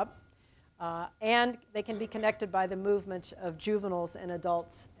grow up. And they can be connected by the movement of juveniles and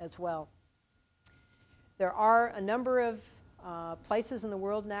adults as well. There are a number of places in the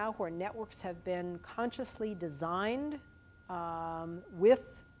world now where networks have been consciously designed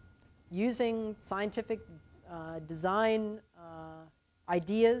with using scientific design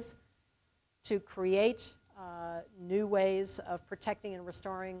ideas to create new ways of protecting and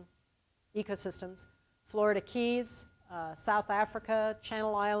restoring ecosystems. Florida Keys, South Africa,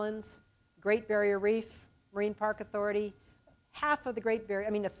 Channel Islands, Great Barrier Reef, Marine Park Authority, a third of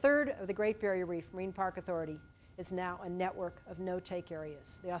the Great Barrier Reef Marine Park Authority is now a network of no-take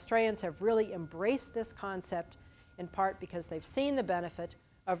areas. The Australians have really embraced this concept in part because they've seen the benefit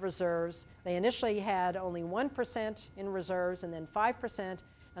of reserves. They initially had only 1% in reserves and then 5%,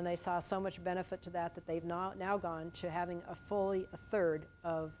 and they saw so much benefit to that that they've now gone to having a third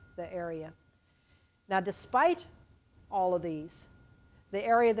of the area. Now, despite all of these, the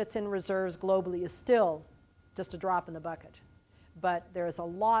area that's in reserves globally is still just a drop in the bucket. But there's a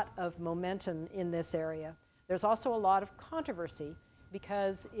lot of momentum in this area. There's also a lot of controversy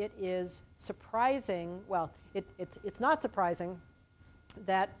because it is surprising, well, it's not surprising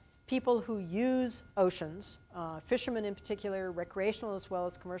that people who use oceans, fishermen in particular, recreational as well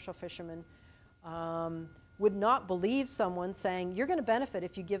as commercial fishermen, would not believe someone saying, you're going to benefit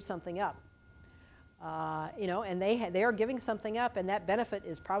if you give something up. And they are giving something up, and that benefit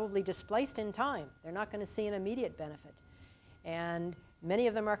is probably displaced in time. They're not going to see an immediate benefit. And many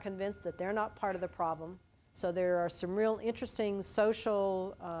of them are convinced that they're not part of the problem. So there are some real interesting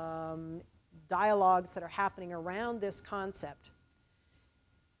social dialogues that are happening around this concept.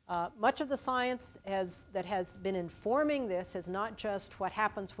 Much of the science that has been informing this is not just what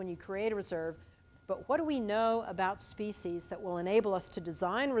happens when you create a reserve, but what do we know about species that will enable us to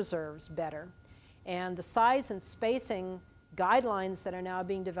design reserves better? And the size and spacing guidelines that are now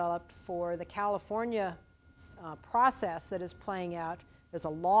being developed for the California process that is playing out. There's a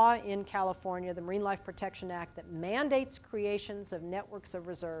law in California, the Marine Life Protection Act, that mandates creations of networks of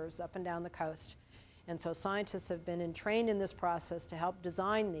reserves up and down the coast. And so scientists have been trained in this process to help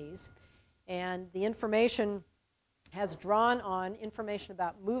design these. And the information has drawn on information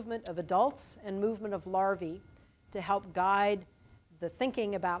about movement of adults and movement of larvae to help guide the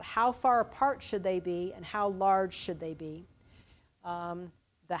thinking about how far apart should they be and how large should they be.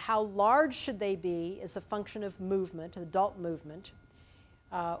 The how large should they be is a function of movement, adult movement,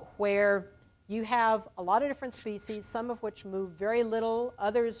 where you have a lot of different species, some of which move very little,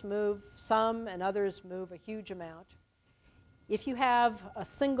 others move some, and others move a huge amount. If you have a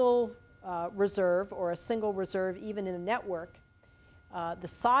single reserve or a single reserve even in a network, the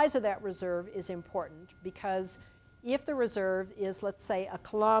size of that reserve is important because if the reserve is, let's say, 1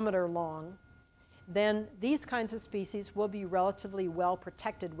 kilometer long, then these kinds of species will be relatively well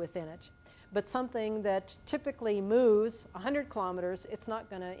protected within it. But something that typically moves 100 kilometers, it's not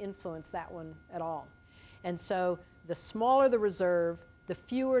going to influence that one at all. And so the smaller the reserve, the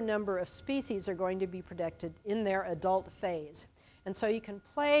fewer number of species are going to be protected in their adult phase. And so you can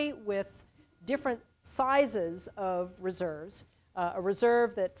play with different sizes of reserves. A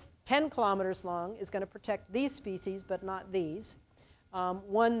reserve that's 10 kilometers long is going to protect these species, but not these.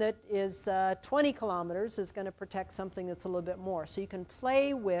 One that is 20 kilometers is going to protect something that's a little bit more. So you can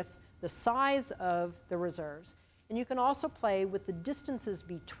play with the size of the reserves. And you can also play with the distances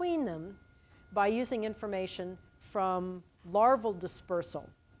between them by using information from larval dispersal.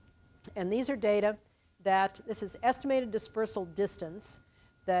 And these are data that, this is estimated dispersal distance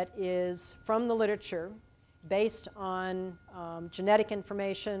that is from the literature based on genetic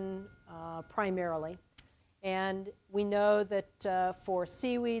information primarily. And we know that for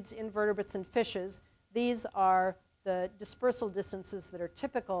seaweeds, invertebrates, and fishes, these are the dispersal distances that are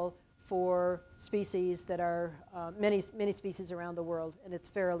typical for species that are many species around the world. And it's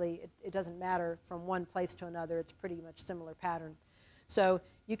fairly, it doesn't matter from one place to another. It's pretty much similar pattern. So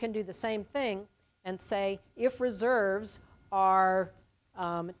you can do the same thing and say if reserves are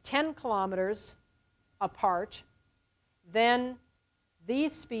 10 kilometers apart, then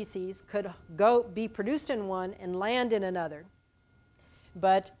these species could be produced in one and land in another.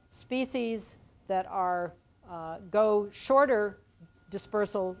 But species that are go shorter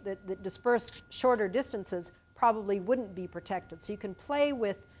dispersal, that disperse shorter distances, probably wouldn't be protected. So you can play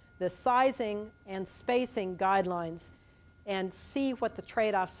with the sizing and spacing guidelines and see what the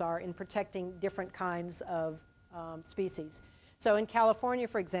trade-offs are in protecting different kinds of species. So in California,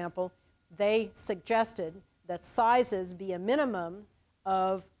 for example, they suggested that sizes be a minimum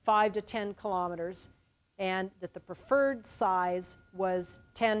of 5 to 10 kilometers, and that the preferred size was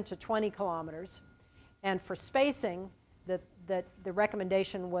 10 to 20 kilometers. And for spacing, that the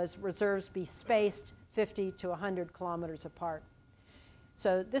recommendation was reserves be spaced 50 to 100 kilometers apart.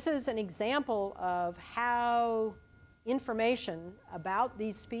 So this is an example of how information about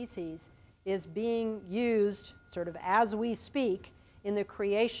these species is being used sort of as we speak in the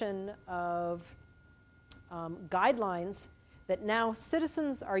creation of guidelines that now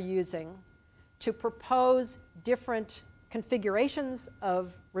citizens are using to propose different configurations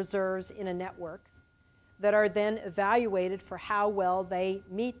of reserves in a network that are then evaluated for how well they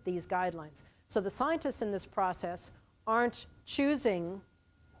meet these guidelines. So the scientists in this process aren't choosing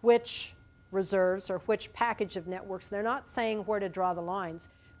which reserves or which package of networks. They're not saying where to draw the lines.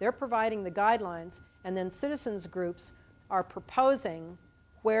 They're providing the guidelines, and then citizens groups are proposing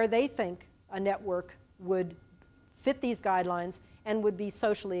where they think a network would fit these guidelines and would be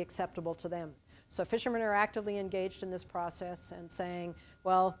socially acceptable to them. So fishermen are actively engaged in this process and saying,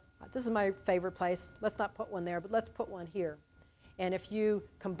 well, this is my favorite place. Let's not put one there, but let's put one here. And if you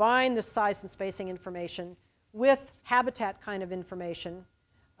combine the size and spacing information with habitat kind of information,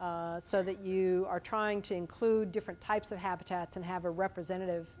 so that you are trying to include different types of habitats and have a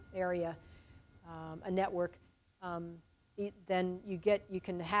representative area, a network, then you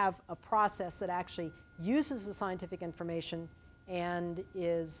can have a process that actually uses the scientific information and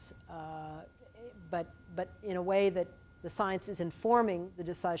is, but in a way that the science is informing the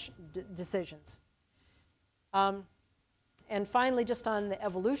decisions. And finally, just on the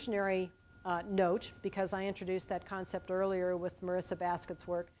evolutionary note, because I introduced that concept earlier with Marissa Baskett's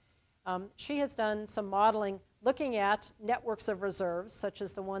work, she has done some modeling looking at networks of reserves, such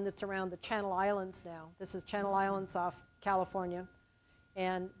as the one that's around the Channel Islands now. This is Channel Islands off California.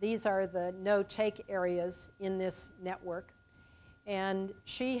 And these are the no-take areas in this network. And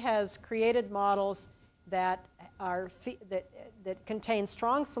she has created models that that contain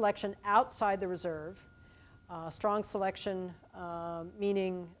strong selection outside the reserve. Strong selection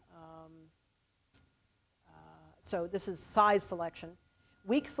meaning, so this is size selection.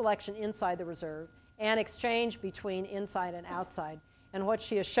 Weak selection inside the reserve, and exchange between inside and outside. And what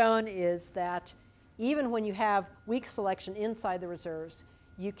she has shown is that even when you have weak selection inside the reserves,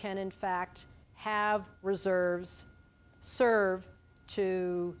 you can in fact have reserves serve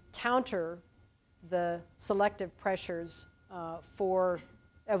to counter the selective pressures for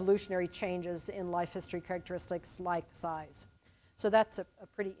evolutionary changes in life history characteristics like size. So that's a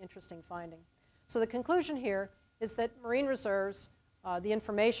pretty interesting finding. So the conclusion here is that marine reserves, the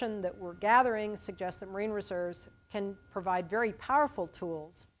information that we're gathering suggests that marine reserves can provide very powerful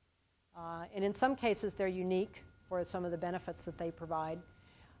tools. And in some cases, they're unique for some of the benefits that they provide.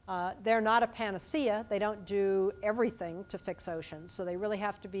 They're not a panacea. They don't do everything to fix oceans. So they really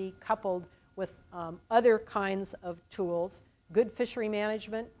have to be coupled with other kinds of tools, good fishery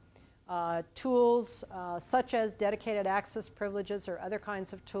management, tools such as dedicated access privileges or other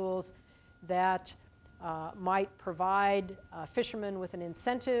kinds of tools that might provide fishermen with an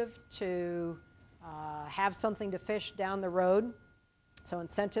incentive to have something to fish down the road, so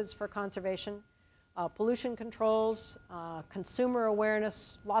incentives for conservation, pollution controls, consumer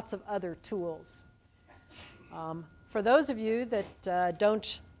awareness, lots of other tools. For those of you that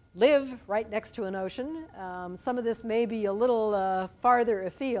don't live right next to an ocean, some of this may be a little farther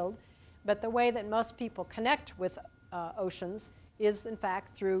afield, but the way that most people connect with oceans is in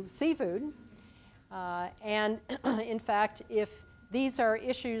fact through seafood. And in fact, if these are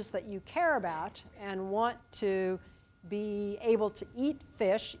issues that you care about and want to be able to eat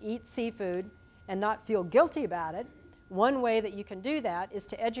fish, eat seafood, and not feel guilty about it, one way that you can do that is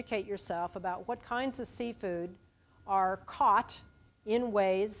to educate yourself about what kinds of seafood are caught in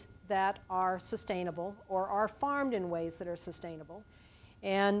ways that are sustainable or are farmed in ways that are sustainable.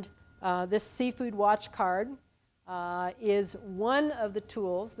 And this Seafood Watch card is one of the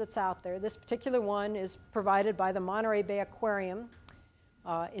tools that's out there. This particular one is provided by the Monterey Bay Aquarium.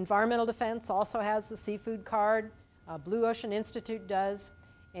 Environmental Defense also has the seafood card. Blue Ocean Institute does.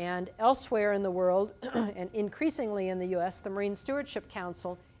 And elsewhere in the world, and increasingly in the US, the Marine Stewardship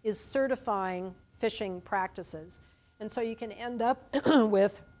Council is certifying fishing practices. And so you can end up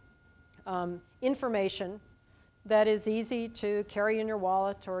with information that is easy to carry in your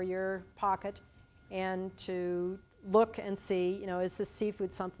wallet or your pocket and to look and see, you know, is this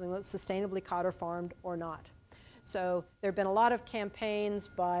seafood something that's sustainably caught or farmed or not? So there have been a lot of campaigns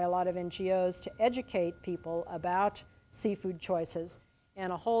by a lot of NGOs to educate people about seafood choices.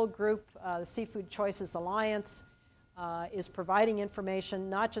 And a whole group, the Seafood Choices Alliance, is providing information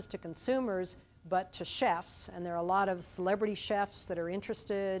not just to consumers, but to chefs. And there are a lot of celebrity chefs that are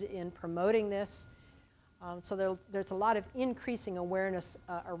interested in promoting this. So there's a lot of increasing awareness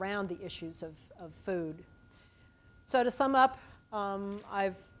around the issues of food. So to sum up,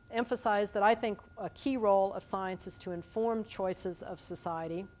 I've emphasized that I think a key role of science is to inform choices of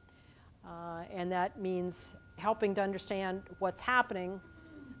society. And that means helping to understand what's happening,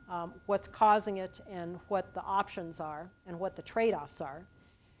 what's causing it, and what the options are, and what the trade-offs are.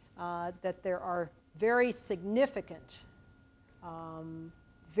 That there are very significant,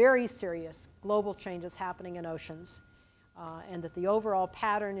 very serious global changes happening in oceans, and that the overall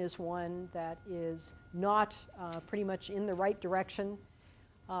pattern is one that is not pretty much in the right direction,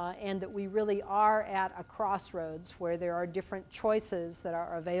 and that we really are at a crossroads where there are different choices that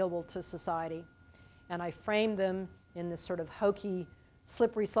are available to society. And I frame them in this sort of hokey,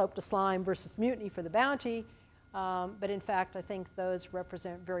 slippery slope to slime versus mutiny for the bounty, but in fact, I think those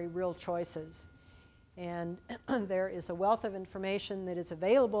represent very real choices. And there is a wealth of information that is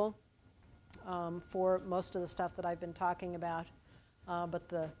available for most of the stuff that I've been talking about. But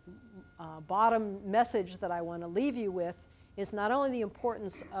the bottom message that I want to leave you with is not only the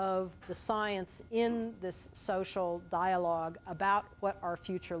importance of the science in this social dialogue about what our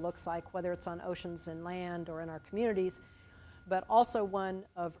future looks like, whether it's on oceans and land or in our communities, but also one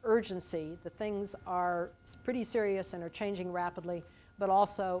of urgency. The things are pretty serious and are changing rapidly, but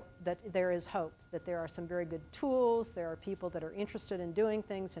also that there is hope, that there are some very good tools, there are people that are interested in doing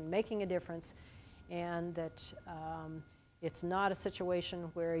things and making a difference, and that it's not a situation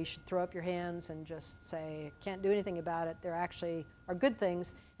where you should throw up your hands and just say, can't do anything about it. There actually are good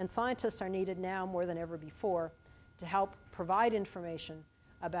things, and scientists are needed now more than ever before to help provide information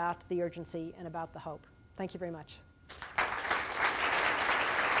about the urgency and about the hope. Thank you very much.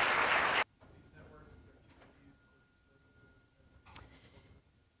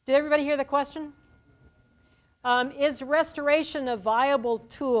 Did everybody hear the question? Is restoration a viable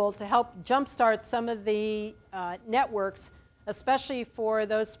tool to help jumpstart some of the networks, especially for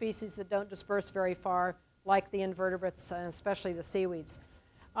those species that don't disperse very far, like the invertebrates, and especially the seaweeds?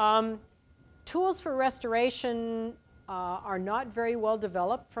 Tools for restoration are not very well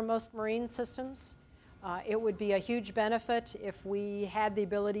developed for most marine systems. It would be a huge benefit if we had the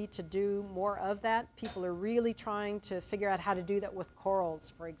ability to do more of that. People are really trying to figure out how to do that with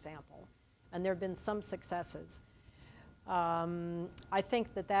corals, for example. And there have been some successes. I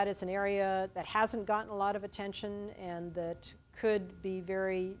think that that is an area that hasn't gotten a lot of attention and that could be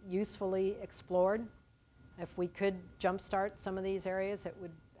very usefully explored. If we could jumpstart some of these areas, it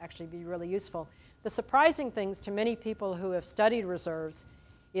would actually be really useful. The surprising things to many people who have studied reserves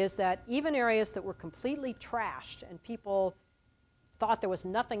is that even areas that were completely trashed and people thought there was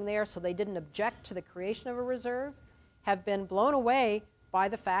nothing there so they didn't object to the creation of a reserve have been blown away by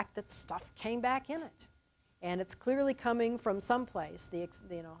the fact that stuff came back in it. And it's clearly coming from someplace.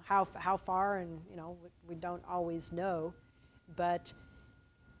 How far, and we don't always know. But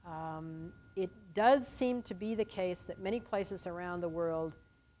it does seem to be the case that many places around the world,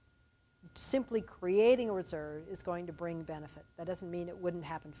 simply creating a reserve is going to bring benefit. That doesn't mean it wouldn't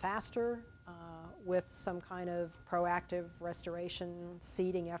happen faster with some kind of proactive restoration,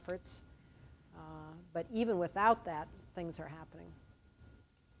 seeding efforts. But even without that, things are happening.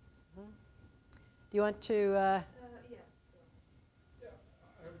 Do you want to? Yeah. Yeah,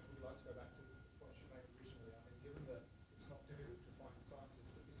 I would like to go back to the point you made originally. I mean, given that it's not difficult to find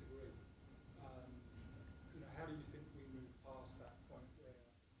scientists that disagree, how do you think we move past that point where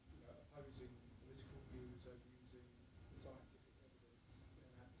opposing political views are using the scientific evidence in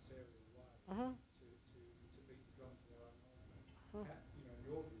an adversarial way to beat the drum to their own argument? In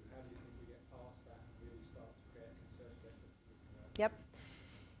your view, how do you think we get past that and really start to create a concerted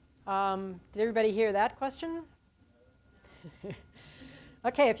Did everybody hear that question?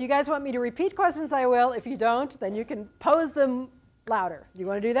 Okay, if you guys want me to repeat questions, I will. If you don't, then you can pose them louder. Do you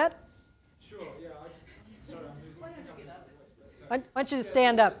want to do that? Sure, yeah. Sorry, Why don't you just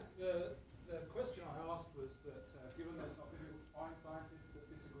stand up? The question I asked was that given there's not many fine scientists that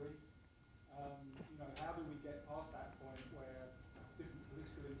disagree, how do we get past that point where different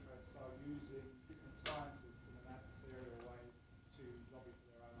political interests are using different sciences in an adversarial way to lobby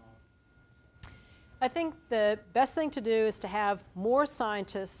for their own arguments? I think the best thing to do is to have more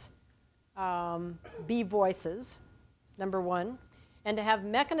scientists be voices, number one, and to have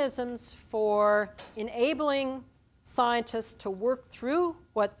mechanisms for enabling scientists to work through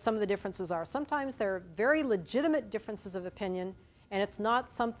what some of the differences are. Sometimes there are very legitimate differences of opinion, and it's not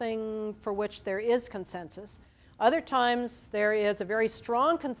something for which there is consensus. Other times there is a very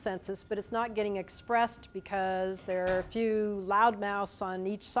strong consensus, but it's not getting expressed because there are a few loudmouths on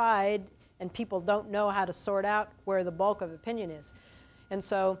each side and people don't know how to sort out where the bulk of opinion is. And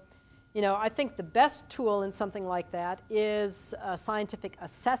so, I think the best tool in something like that is a scientific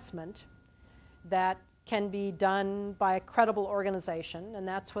assessment that can be done by a credible organization, and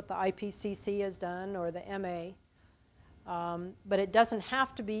that's what the IPCC has done, or the MA. But it doesn't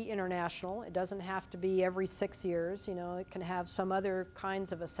have to be international. It doesn't have to be every 6 years. It can have some other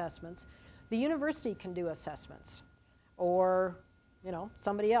kinds of assessments. The university can do assessments, or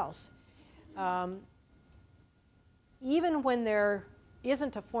somebody else. Even when there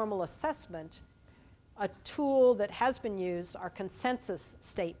isn't a formal assessment, a tool that has been used are consensus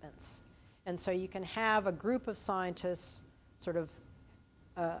statements. And so you can have a group of scientists sort of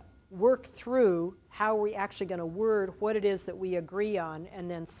work through how we're actually going to word what it is that we agree on and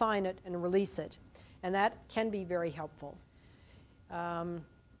then sign it and release it. And that can be very helpful. I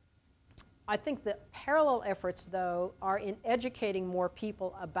think the parallel efforts, though, are in educating more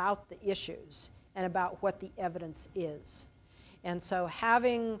people about the issues and about what the evidence is. And so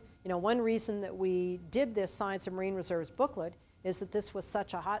having, one reason that we did this Science of Marine Reserves booklet is that this was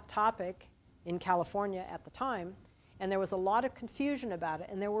such a hot topic in California at the time, and there was a lot of confusion about it,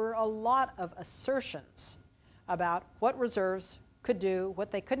 and there were a lot of assertions about what reserves could do,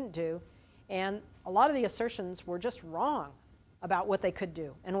 what they couldn't do, and a lot of the assertions were just wrong about what they could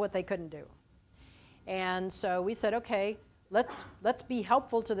do and what they couldn't do. And so we said, okay, let's be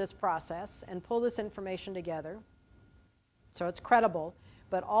helpful to this process and pull this information together so it's credible,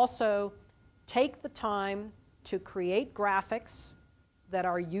 but also take the time to create graphics that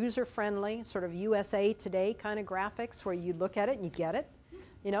are user-friendly, sort of USA Today kind of graphics where you look at it and you get it.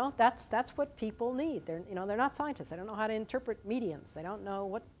 That's what people need. They're not scientists. They don't know how to interpret medians. They don't know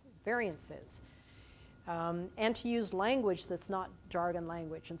what variance is. And to use language that's not jargon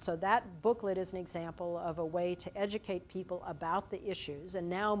language. And so that booklet is an example of a way to educate people about the issues. And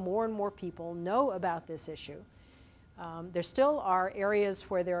now more and more people know about this issue. There still are areas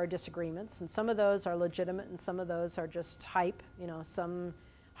where there are disagreements, and some of those are legitimate and some of those are just hype. Some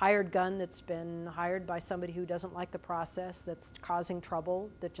hired gun that's been hired by somebody who doesn't like the process, that's causing trouble,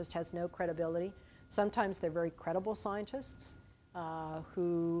 that just has no credibility. Sometimes they're very credible scientists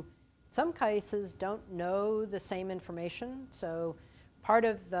who, in some cases, don't know the same information. So part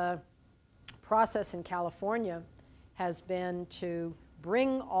of the process in California has been to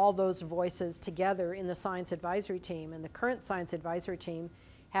bring all those voices together in the science advisory team. And the current science advisory team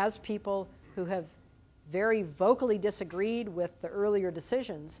has people who have very vocally disagreed with the earlier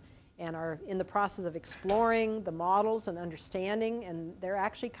decisions and are in the process of exploring the models and understanding, and they're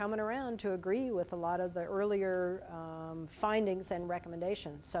actually coming around to agree with a lot of the earlier findings and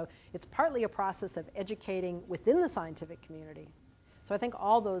recommendations. So it's partly a process of educating within the scientific community. So I think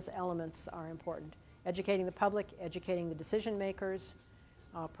all those elements are important. Educating the public, educating the decision makers,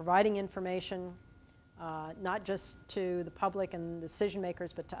 providing information, not just to the public and decision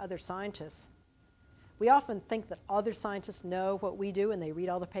makers, but to other scientists. We often think that other scientists know what we do and they read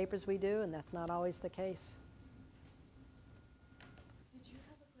all the papers we do, and that's not always the case. Did you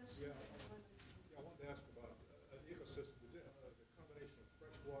have a question? Yeah, I wanted to ask about an ecosystem, the combination of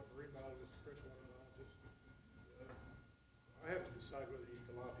freshwater, marine biologists, freshwater biologists. I have to decide whether to eat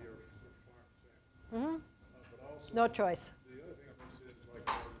tilapia or farm salmon. But also, No choice. the other thing I'm interested in is like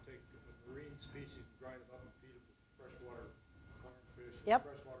you take a marine species and grind them up and feed them to freshwater farm fish. Yep.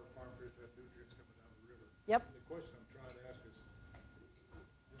 Freshwater farm fish have nutrients coming down the river. Yep. And the question I'm trying to ask is,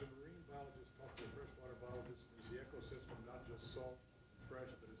 do the marine biologists talk to the freshwater biologists? Is the ecosystem not just salt and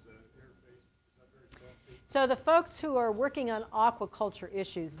fresh, but is the interface, is that very salty? So the folks who are working on aquaculture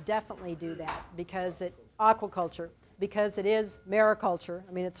issues definitely do that because aquaculture, because it is mariculture.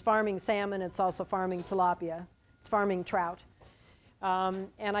 I mean, it's farming salmon, it's also farming tilapia, it's farming trout.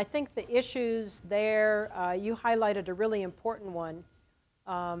 And I think the issues there, you highlighted a really important one,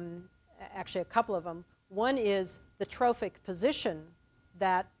 actually a couple of them. One is the trophic position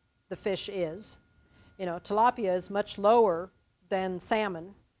that the fish is. You know, tilapia is much lower than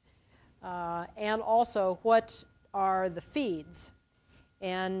salmon. And also, what are the feeds?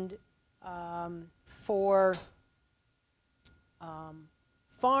 And for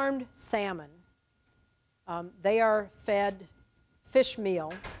farmed salmon, they are fed fish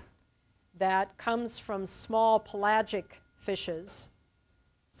meal that comes from small pelagic fishes,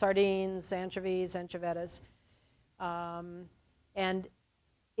 sardines, anchovies, anchovetas, and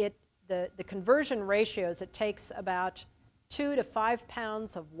the conversion ratios, it takes about 2 to 5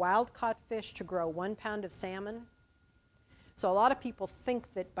 pounds of wild-caught fish to grow 1 pound of salmon. So a lot of people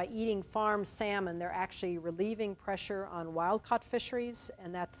think that by eating farmed salmon, they're actually relieving pressure on wild-caught fisheries,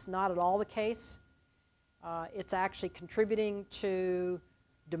 and that's not at all the case. It's actually contributing to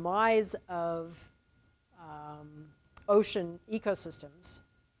demise of ocean ecosystems,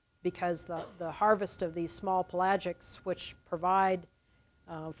 because the harvest of these small pelagics, which provide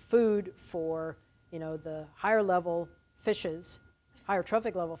food for, you know, the higher level fishes, higher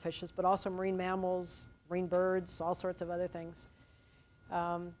trophic level fishes, but also marine mammals, marine birds, all sorts of other things.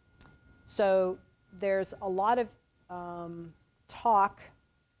 So there's a lot of talk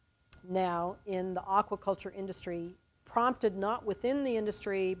now in the aquaculture industry, prompted not within the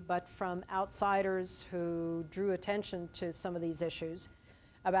industry, but from outsiders who drew attention to some of these issues,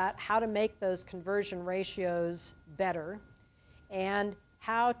 about how to make those conversion ratios better and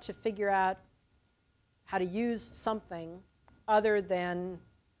how to figure out how to use something other than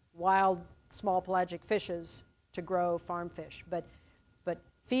wild small pelagic fishes to grow farm fish. But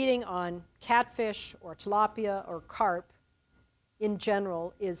feeding on catfish or tilapia or carp in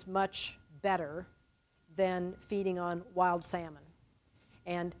general is much better than feeding on wild salmon.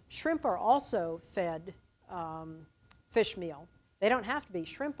 And shrimp are also fed fish meal. They don't have to be.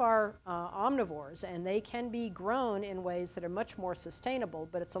 Shrimp are omnivores, and they can be grown in ways that are much more sustainable,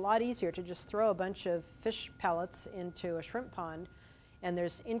 but it's a lot easier to just throw a bunch of fish pellets into a shrimp pond, and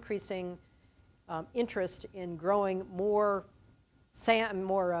there's increasing interest in growing more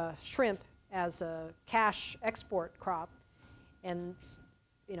shrimp as a cash export crop, and,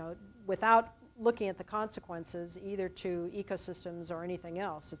 you know, without looking at the consequences either to ecosystems or anything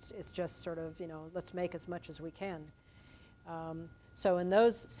else. It's just sort of, you know, let's make as much as we can. So in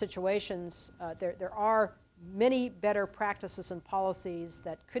those situations, there are many better practices and policies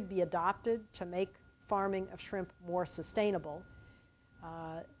that could be adopted to make farming of shrimp more sustainable.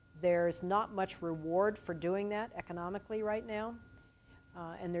 There's not much reward for doing that economically right now,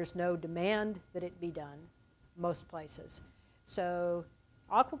 and there's no demand that it be done most places. So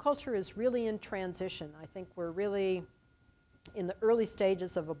aquaculture is really in transition. I think we're really in the early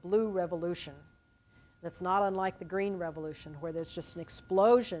stages of a blue revolution. That's not unlike the green revolution, where there's just an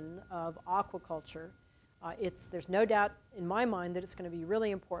explosion of aquaculture. There's no doubt in my mind that it's going to be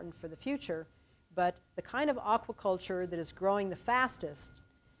really important for the future, but the kind of aquaculture that is growing the fastest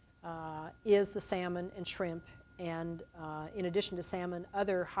is the salmon and shrimp, and in addition to salmon,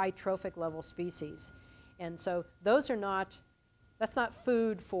 other high trophic level species. And so those are that's not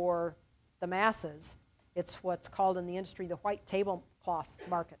food for the masses. It's what's called in the industry the white tablecloth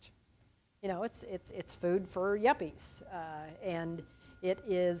market. You know, it's food for yuppies, and it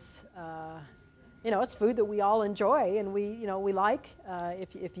is, you know, it's food that we all enjoy and we like.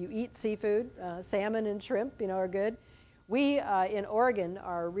 If you eat seafood, salmon and shrimp, you know, are good. We in Oregon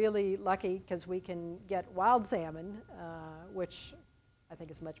are really lucky because we can get wild salmon, which I think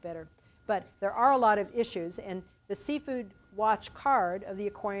is much better. But there are a lot of issues, and the Seafood Watch card of the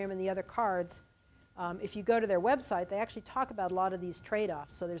aquarium and the other cards, if you go to their website, they actually talk about a lot of these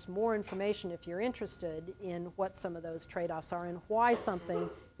trade-offs. So there's more information if you're interested in what some of those trade-offs are and why something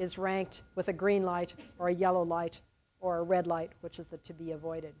is ranked with a green light or a yellow light or a red light, which is the to be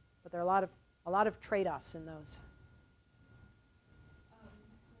avoided. But there are a lot of trade-offs in those.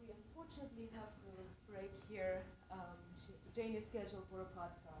 We unfortunately have to break here. Jane is scheduled for a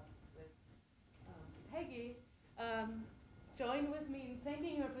podcast with Peggy. Join with me in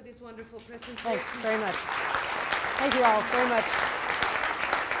thanking her for this wonderful presentation. Thanks very much. Thank you all very much.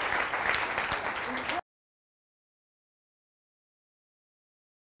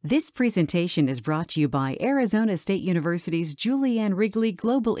 This presentation is brought to you by Arizona State University's Julianne Wrigley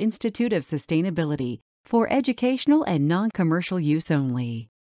Global Institute of Sustainability for educational and non-commercial use only.